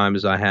much time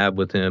as I have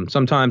with him.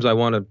 Sometimes I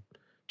want to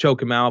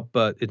choke him out,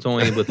 but it's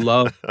only with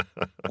love.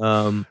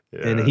 And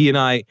Yeah. he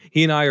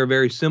and I are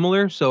very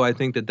similar, so I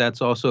think that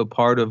that's also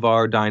part of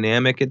our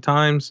dynamic at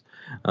times.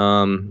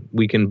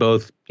 We can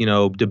both,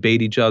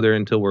 debate each other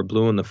until we're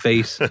blue in the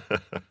face.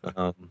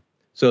 Um,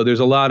 so there's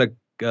a lot of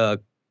uh,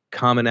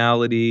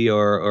 commonality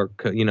or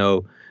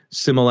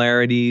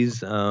similarities.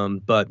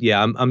 But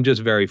yeah, I'm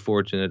just very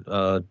fortunate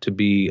to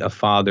be a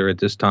father at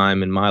this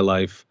time in my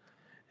life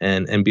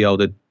and be able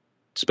to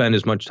spend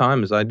as much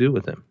time as I do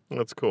with him.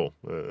 That's cool.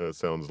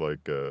 Sounds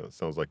like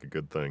a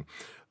good thing.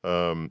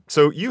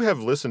 So you have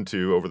listened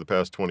to over the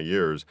past 20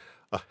 years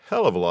a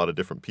hell of a lot of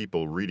different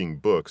people reading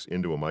books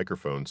into a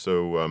microphone.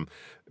 So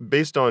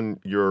based on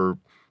your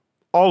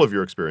all of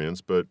your experience,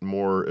 but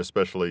more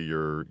especially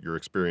your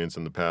experience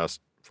in the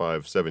past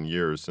 5, 7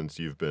 years since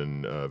you've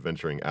been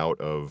venturing out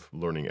of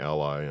Learning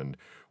Ally and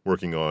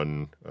working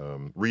on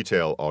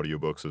retail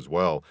audiobooks as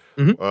well.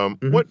 Hmm.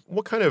 Hmm.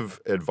 What kind of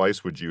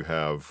advice would you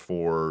have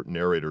for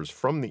narrators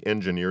from the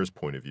engineer's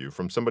point of view,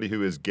 from somebody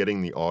who is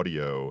getting the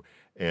audio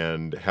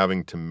and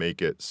having to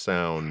make it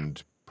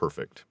sound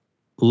perfect?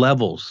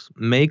 Levels.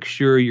 Make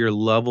sure your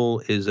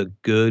level is a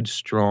good,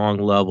 strong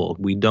level.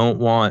 We don't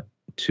want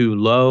too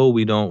low.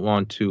 We don't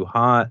want too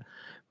hot.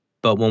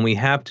 But when we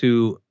have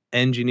to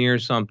engineer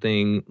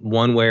something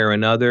one way or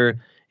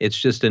another, it's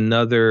just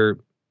another,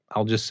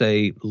 I'll just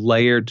say,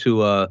 layer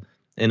to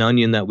an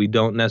onion that we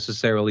don't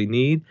necessarily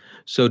need.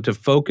 So to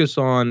focus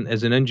on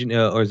as an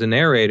engineer or as a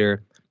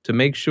narrator, to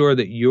make sure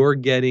that you're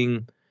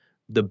getting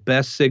the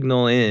best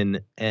signal in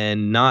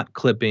and not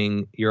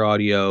clipping your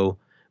audio,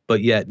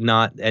 but yet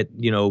not at,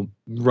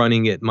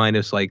 running it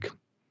minus like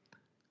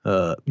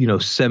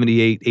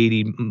 78,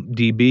 80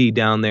 dB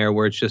down there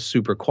where it's just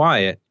super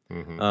quiet.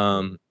 Hmm.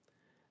 Um,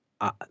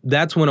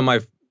 that's one of my,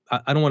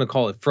 I don't want to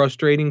call it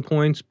frustrating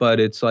points, but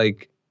it's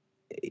like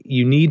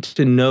you need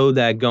to know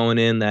that going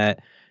in that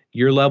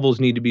your levels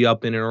need to be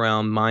up in and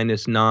around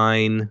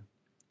 -9,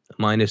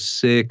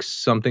 -6,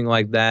 something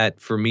like that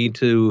for me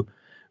to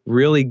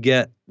really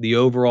get the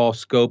overall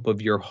scope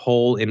of your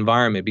whole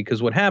environment.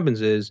 Because what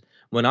happens is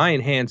when I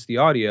enhance the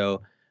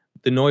audio,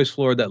 the noise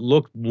floor that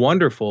looked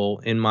wonderful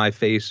in my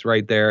face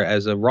right there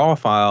as a raw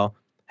file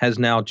has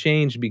now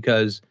changed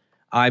because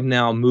I've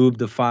now moved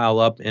the file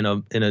up in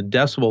a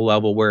decibel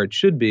level where it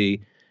should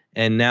be,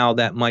 and now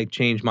that might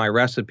change my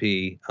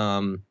recipe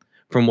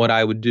from what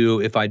I would do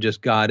if I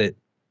just got it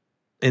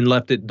and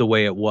left it the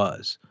way it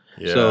was.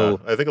 Yeah, So,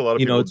 I think a lot of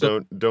people it's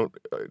a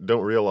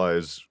don't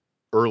realize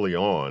early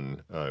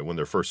on when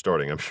they're first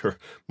starting. I'm sure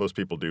most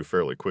people do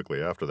fairly quickly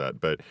after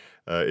that. But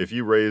if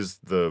you raise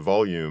the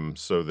volume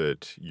so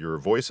that your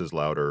voice is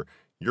louder,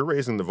 you're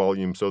raising the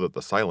volume so that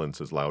the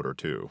silence is louder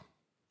too.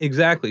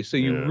 exactly. So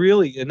you Yeah.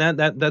 really, and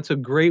that's a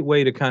great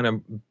way to kind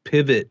of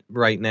pivot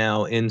right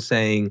now in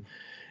saying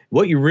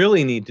what you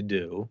really need to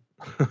do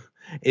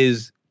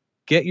is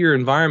get your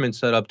environment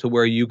set up to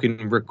where you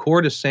can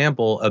record a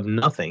sample of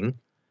nothing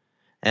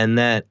and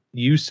that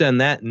you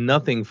send that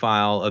nothing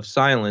file of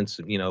silence,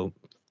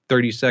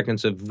 30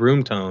 seconds of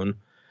room tone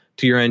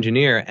to your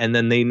engineer, and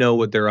then they know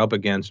what they're up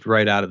against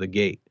right out of the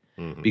gate.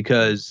 Hmm.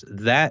 Because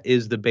that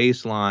is the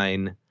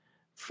baseline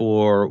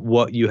for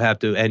what you have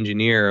to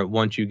engineer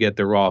once you get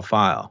the raw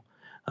file.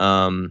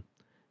 Um,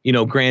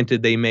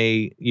 Granted, they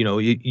may,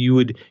 you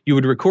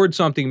would record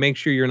something, make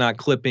sure you're not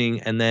clipping,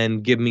 and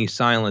then give me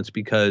silence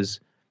because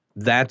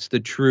that's the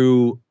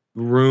true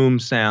room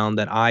sound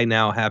that I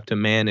now have to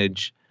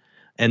manage,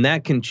 and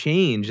that can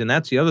change. And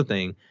that's the other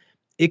thing,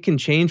 it can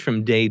change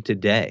from day to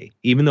day,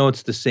 even though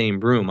it's the same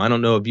room. I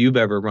don't know if you've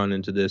ever run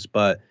into this,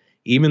 but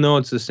even though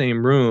it's the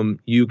same room,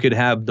 you could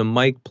have the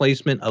mic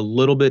placement a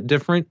little bit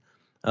different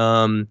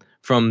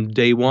from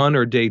day one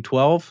or day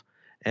 12.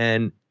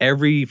 And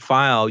every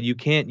file, you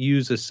can't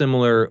use a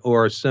similar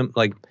or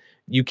like,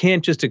 you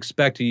can't just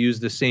expect to use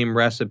the same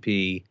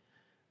recipe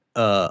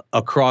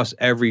across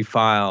every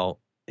file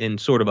in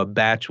sort of a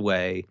batch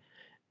way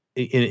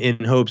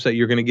in hopes that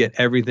you're going to get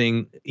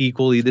everything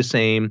equally the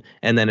same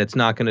and then it's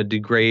not going to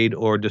degrade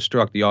or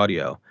destruct the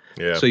audio.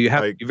 Yeah. So you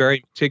have to I be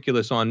very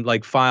meticulous on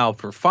like file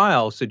for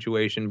file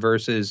situation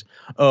versus,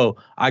 oh,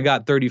 I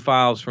got 30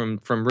 files from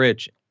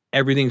Rich,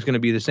 everything's going to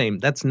be the same.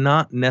 That's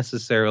not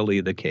necessarily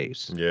the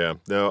case. Yeah.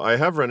 No, I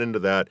have run into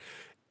that.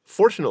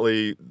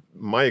 Fortunately,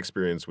 my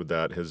experience with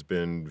that has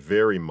been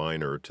very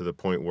minor to the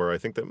point where I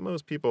think that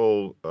most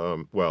people,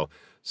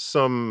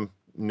 some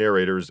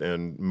narrators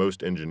and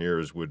most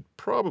engineers would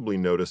probably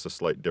notice a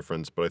slight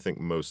difference, but I think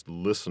most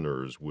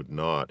listeners would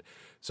not.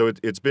 So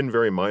it's been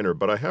very minor,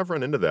 but I have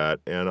run into that,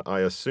 and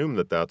I assume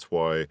that that's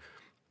why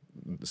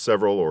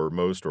several or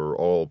most or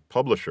all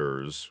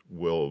publishers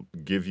will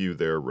give you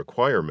their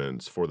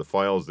requirements for the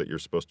files that you're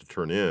supposed to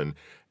turn in,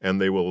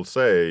 and they will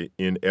say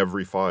in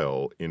every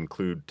file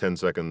include 10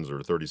 seconds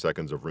or 30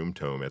 seconds of room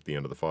tone at the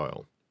end of the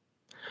file.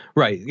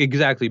 Right,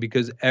 exactly,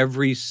 because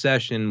every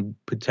session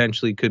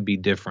potentially could be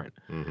different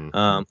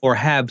Hmm. or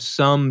have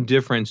some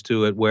difference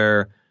to it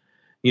where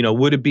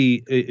would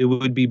it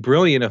would be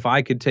brilliant if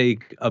I could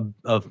take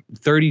a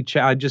 30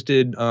 I just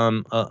did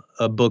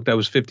a book that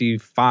was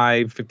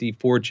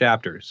 54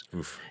 chapters.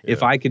 Oof,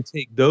 If yeah. I could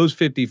take those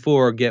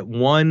 54, get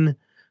one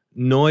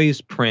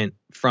noise print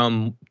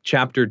from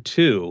chapter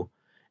 2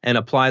 and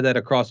apply that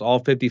across all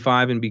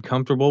 55 and be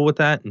comfortable with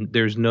that,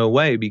 there's no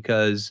way,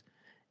 because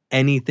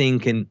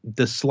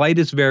the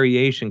slightest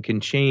variation can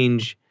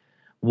change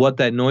what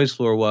that noise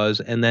floor was,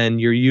 and then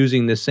you're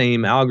using the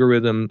same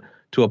algorithm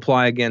to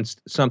apply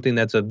against something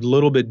that's a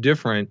little bit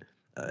different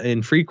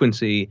in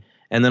frequency,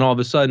 and then all of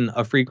a sudden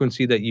a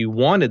frequency that you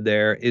wanted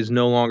there is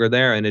no longer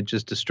there, and it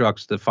just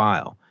destructs the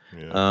file.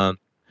 Yeah. um,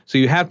 so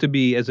you have to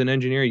be, as an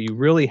engineer, you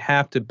really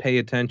have to pay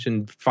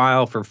attention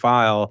file for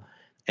file,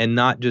 and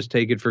not just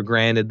take it for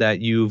granted that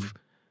you've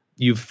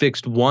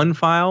fixed one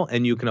file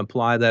and you can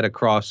apply that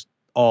across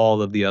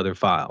all of the other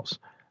files.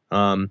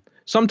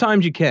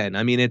 Sometimes you can.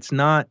 I mean, it's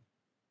not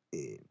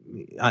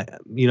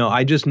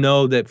I just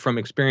know that from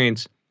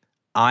experience,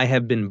 I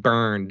have been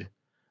burned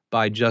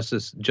by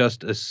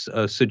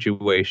a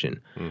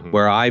situation Hmm.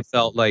 where I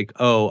felt like,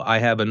 oh, I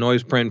have a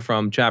noise print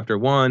from chapter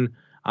 1.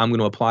 I'm going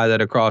to apply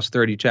that across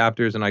 30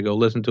 chapters, and I go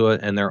listen to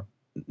it, and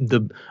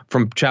the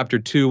from chapter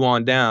 2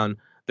 on down,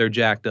 they're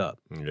jacked up.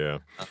 Yeah.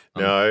 Um,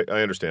 Now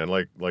I understand.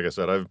 Like I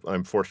said,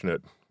 I'm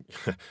fortunate.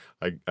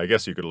 I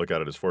guess you could look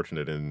at it as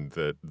fortunate in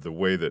that the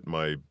way that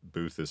my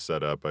booth is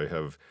set up,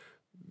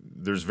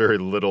 there's very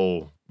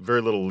little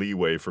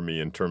leeway for me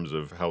in terms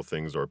of how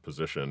things are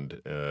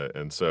positioned,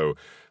 and so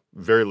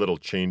very little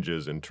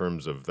changes in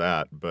terms of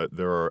that. But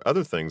there are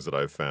other things that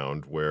I've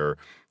found where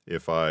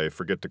if I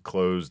forget to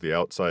close the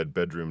outside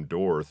bedroom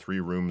door 3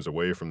 rooms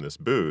away from this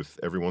booth,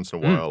 every once in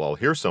a mm, while I'll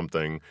hear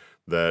something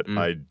that mm.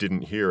 I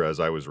didn't hear as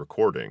I was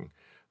recording.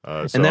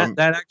 And So I'm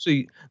that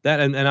actually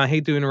and I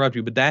hate to interrupt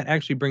you, but that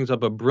actually brings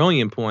up a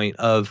brilliant point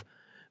of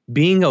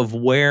being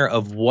aware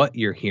of what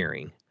you're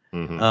hearing.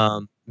 hmm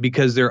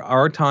Because there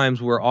are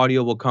times where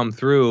audio will come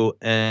through,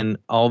 and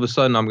all of a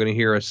sudden I'm going to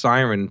hear a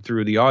siren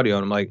through the audio,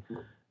 and I'm like,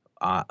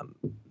 uh,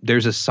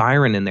 "There's a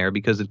siren in there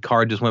because the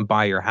car just went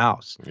by your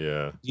house."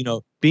 yeah,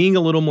 Being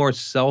a little more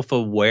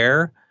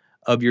self-aware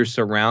of your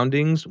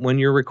surroundings when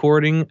you're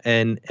recording,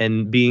 and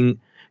being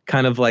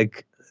kind of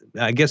like,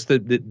 I guess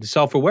the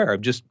self-aware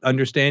of just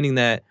understanding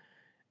that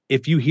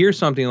if you hear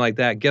something like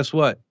that, guess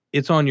what?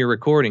 It's on your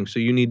recording, so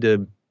you need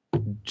to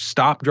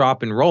stop,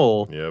 drop, and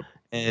roll, yep,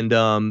 and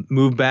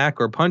move back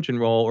or punch and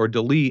roll or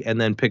delete, and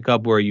then pick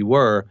up where you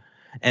were.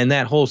 And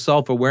that whole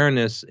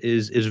self-awareness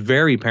is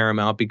very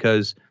paramount,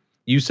 because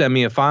you send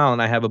me a file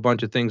and I have a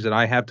bunch of things that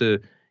I have to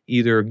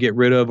either get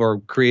rid of or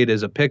create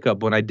as a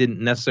pickup when I didn't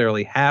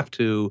necessarily have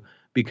to,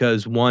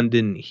 because one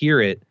didn't hear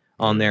it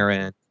on yeah, their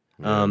end.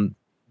 yeah, um,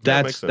 yeah.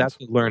 It makes that's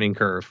sense. a learning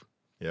curve.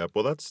 Yeah,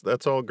 well,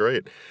 that's all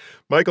great.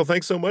 Michael,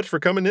 thanks so much for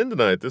coming in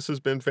tonight. This has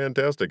been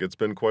fantastic. It's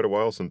been quite a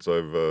while since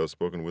I've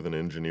spoken with an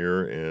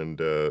engineer, and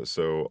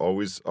so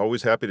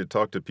always happy to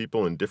talk to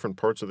people in different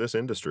parts of this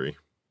industry.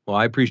 Well,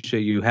 I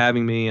appreciate you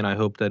having me, and I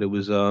hope that it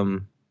was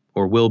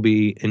or will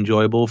be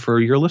enjoyable for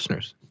your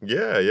listeners.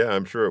 Yeah, yeah,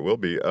 I'm sure it will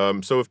be.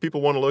 So if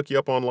people want to look you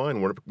up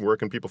online, where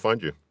can people find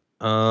you?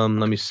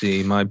 Let me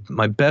see. My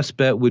best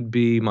bet would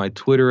be my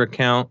Twitter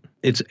account.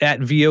 It's at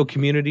VO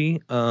Community.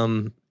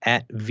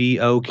 At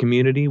VO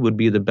Community would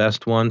be the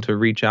best one to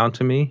reach out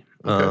to me.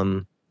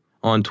 Okay.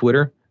 On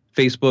Twitter.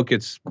 Facebook,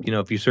 it's,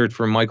 if you search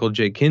for Michael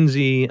J.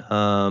 Kinsey,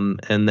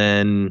 and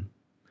then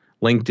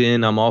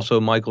LinkedIn, I'm also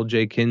Michael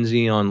J.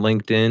 Kinsey on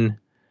LinkedIn,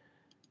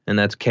 and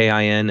that's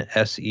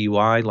Kinsey,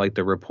 like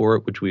the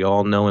report, which we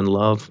all know and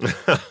love.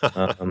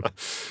 Um,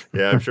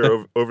 Yeah, I'm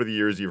sure over the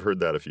years you've heard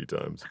that a few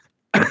times.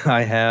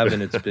 I have,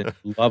 and it's been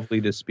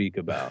lovely to speak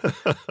about.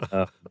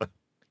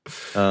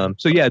 Uh,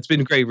 so yeah, it's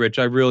been great, Rich.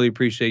 I really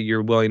appreciate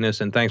your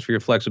willingness, and thanks for your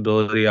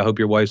flexibility. I hope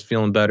your wife's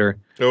feeling better.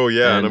 Oh,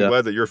 yeah, and And I'm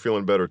glad that you're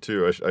feeling better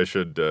too. I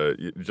should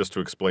just to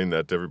explain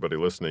that to everybody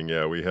listening.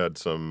 Yeah, we had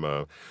some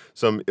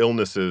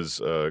illnesses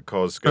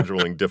cause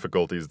scheduling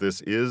difficulties.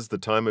 This is the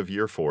time of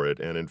year for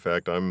it, and in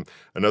fact,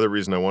 another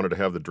reason I wanted to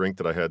have the drink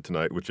that I had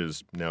tonight, which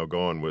is now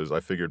gone, was I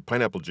figured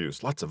pineapple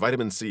juice, lots of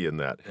vitamin C in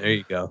that. there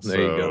you go. There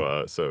you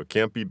go. So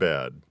can't be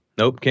bad.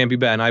 Nope, can't be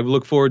bad. And I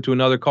look forward to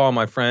another call,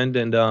 my friend,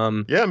 and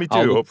Yeah, me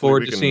I'll too. look Hopefully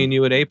forward we to seeing can.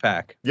 you at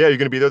APAC. Yeah, you're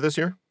going to be there this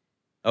year.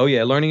 Oh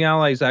yeah, Learning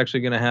Ally is actually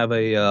going to have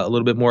a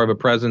little bit more of a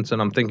presence,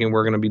 and I'm thinking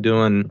we're going to be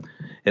doing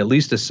at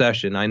least a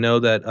session. I know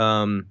that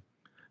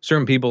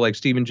certain people like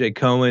Stephen J.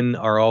 Cohen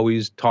are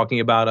always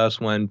talking about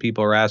us when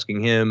people are asking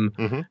him,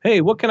 Hmm.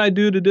 "Hey, what can I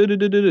do to do?"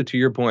 To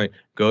your point,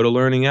 go to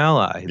Learning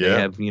Ally. They Yeah,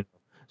 have,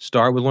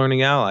 start with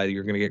Learning Ally.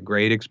 You're going to get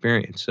great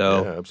experience.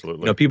 So, yeah,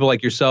 absolutely. people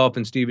like yourself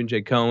and Stephen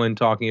J. Cohen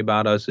talking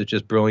about us is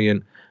just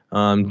brilliant.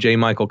 J.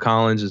 Michael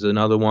Collins is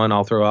another one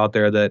I'll throw out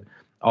there that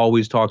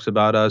always talks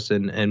about us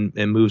and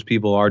moves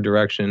people our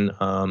direction.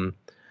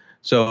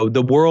 So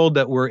the world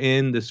that we're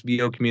in, this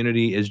VO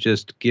community, is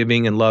just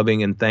giving and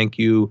loving, and thank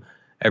you,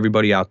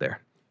 everybody out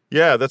there.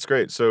 Yeah, that's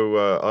great. So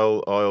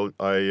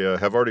I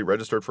have already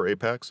registered for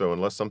APAC. So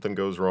unless something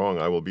goes wrong,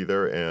 I will be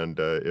there. And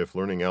if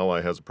Learning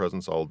Ally has a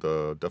presence, I'll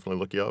definitely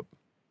look you up.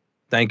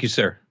 Thank you,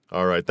 sir.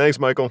 All right. Thanks,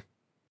 Michael.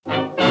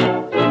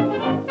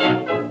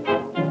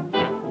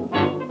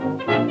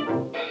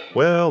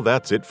 Well,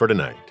 that's it for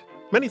tonight.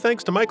 Many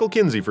thanks to Michael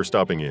Kinsey for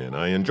stopping in.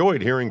 I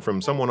enjoyed hearing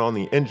from someone on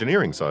the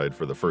engineering side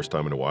for the first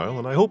time in a while,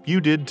 and I hope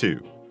you did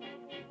too.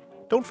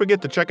 Don't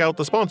forget to check out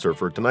the sponsor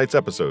for tonight's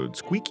episode,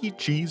 Squeaky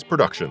Cheese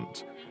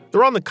Productions.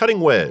 They're on the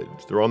cutting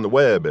edge. They're on the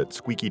web at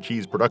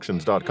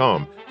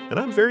squeakycheeseproductions.com, and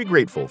I'm very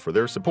grateful for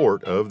their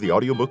support of the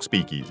audiobook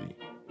Speakeasy.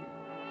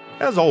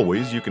 As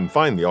always, you can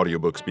find the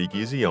audiobook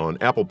Speakeasy on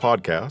Apple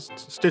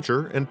Podcasts,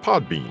 Stitcher, and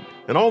Podbean,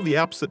 and all the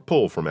apps that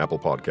pull from Apple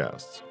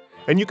Podcasts.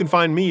 And you can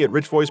find me at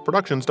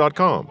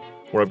richvoiceproductions.com,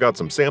 where I've got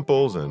some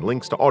samples and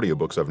links to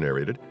audiobooks I've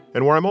narrated,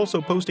 and where I'm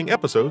also posting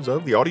episodes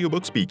of the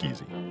audiobook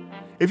Speakeasy.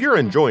 If you're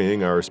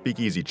enjoying our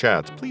Speakeasy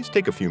chats, please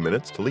take a few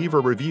minutes to leave a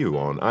review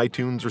on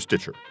iTunes or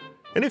Stitcher.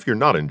 And if you're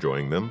not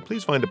enjoying them,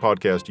 please find a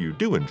podcast you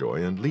do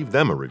enjoy and leave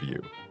them a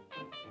review.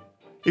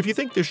 If you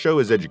think this show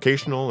is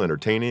educational,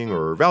 entertaining,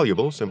 or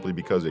valuable simply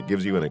because it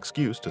gives you an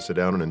excuse to sit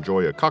down and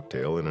enjoy a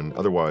cocktail in an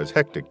otherwise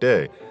hectic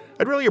day,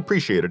 I'd really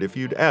appreciate it if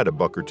you'd add a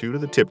buck or two to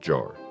the tip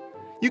jar.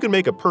 You can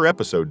make a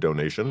per-episode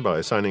donation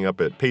by signing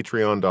up at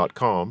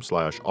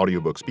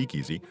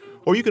patreon.com/audiobookspeakeasy,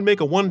 or you can make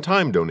a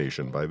one-time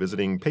donation by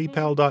visiting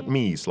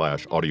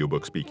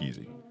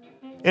paypal.me/audiobookspeakeasy.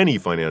 Any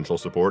financial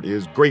support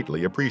is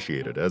greatly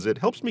appreciated, as it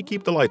helps me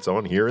keep the lights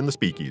on here in the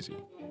Speakeasy.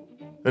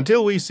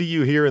 Until we see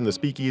you here in the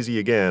Speakeasy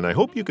again, I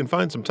hope you can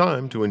find some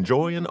time to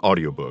enjoy an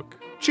audiobook.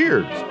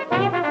 Cheers!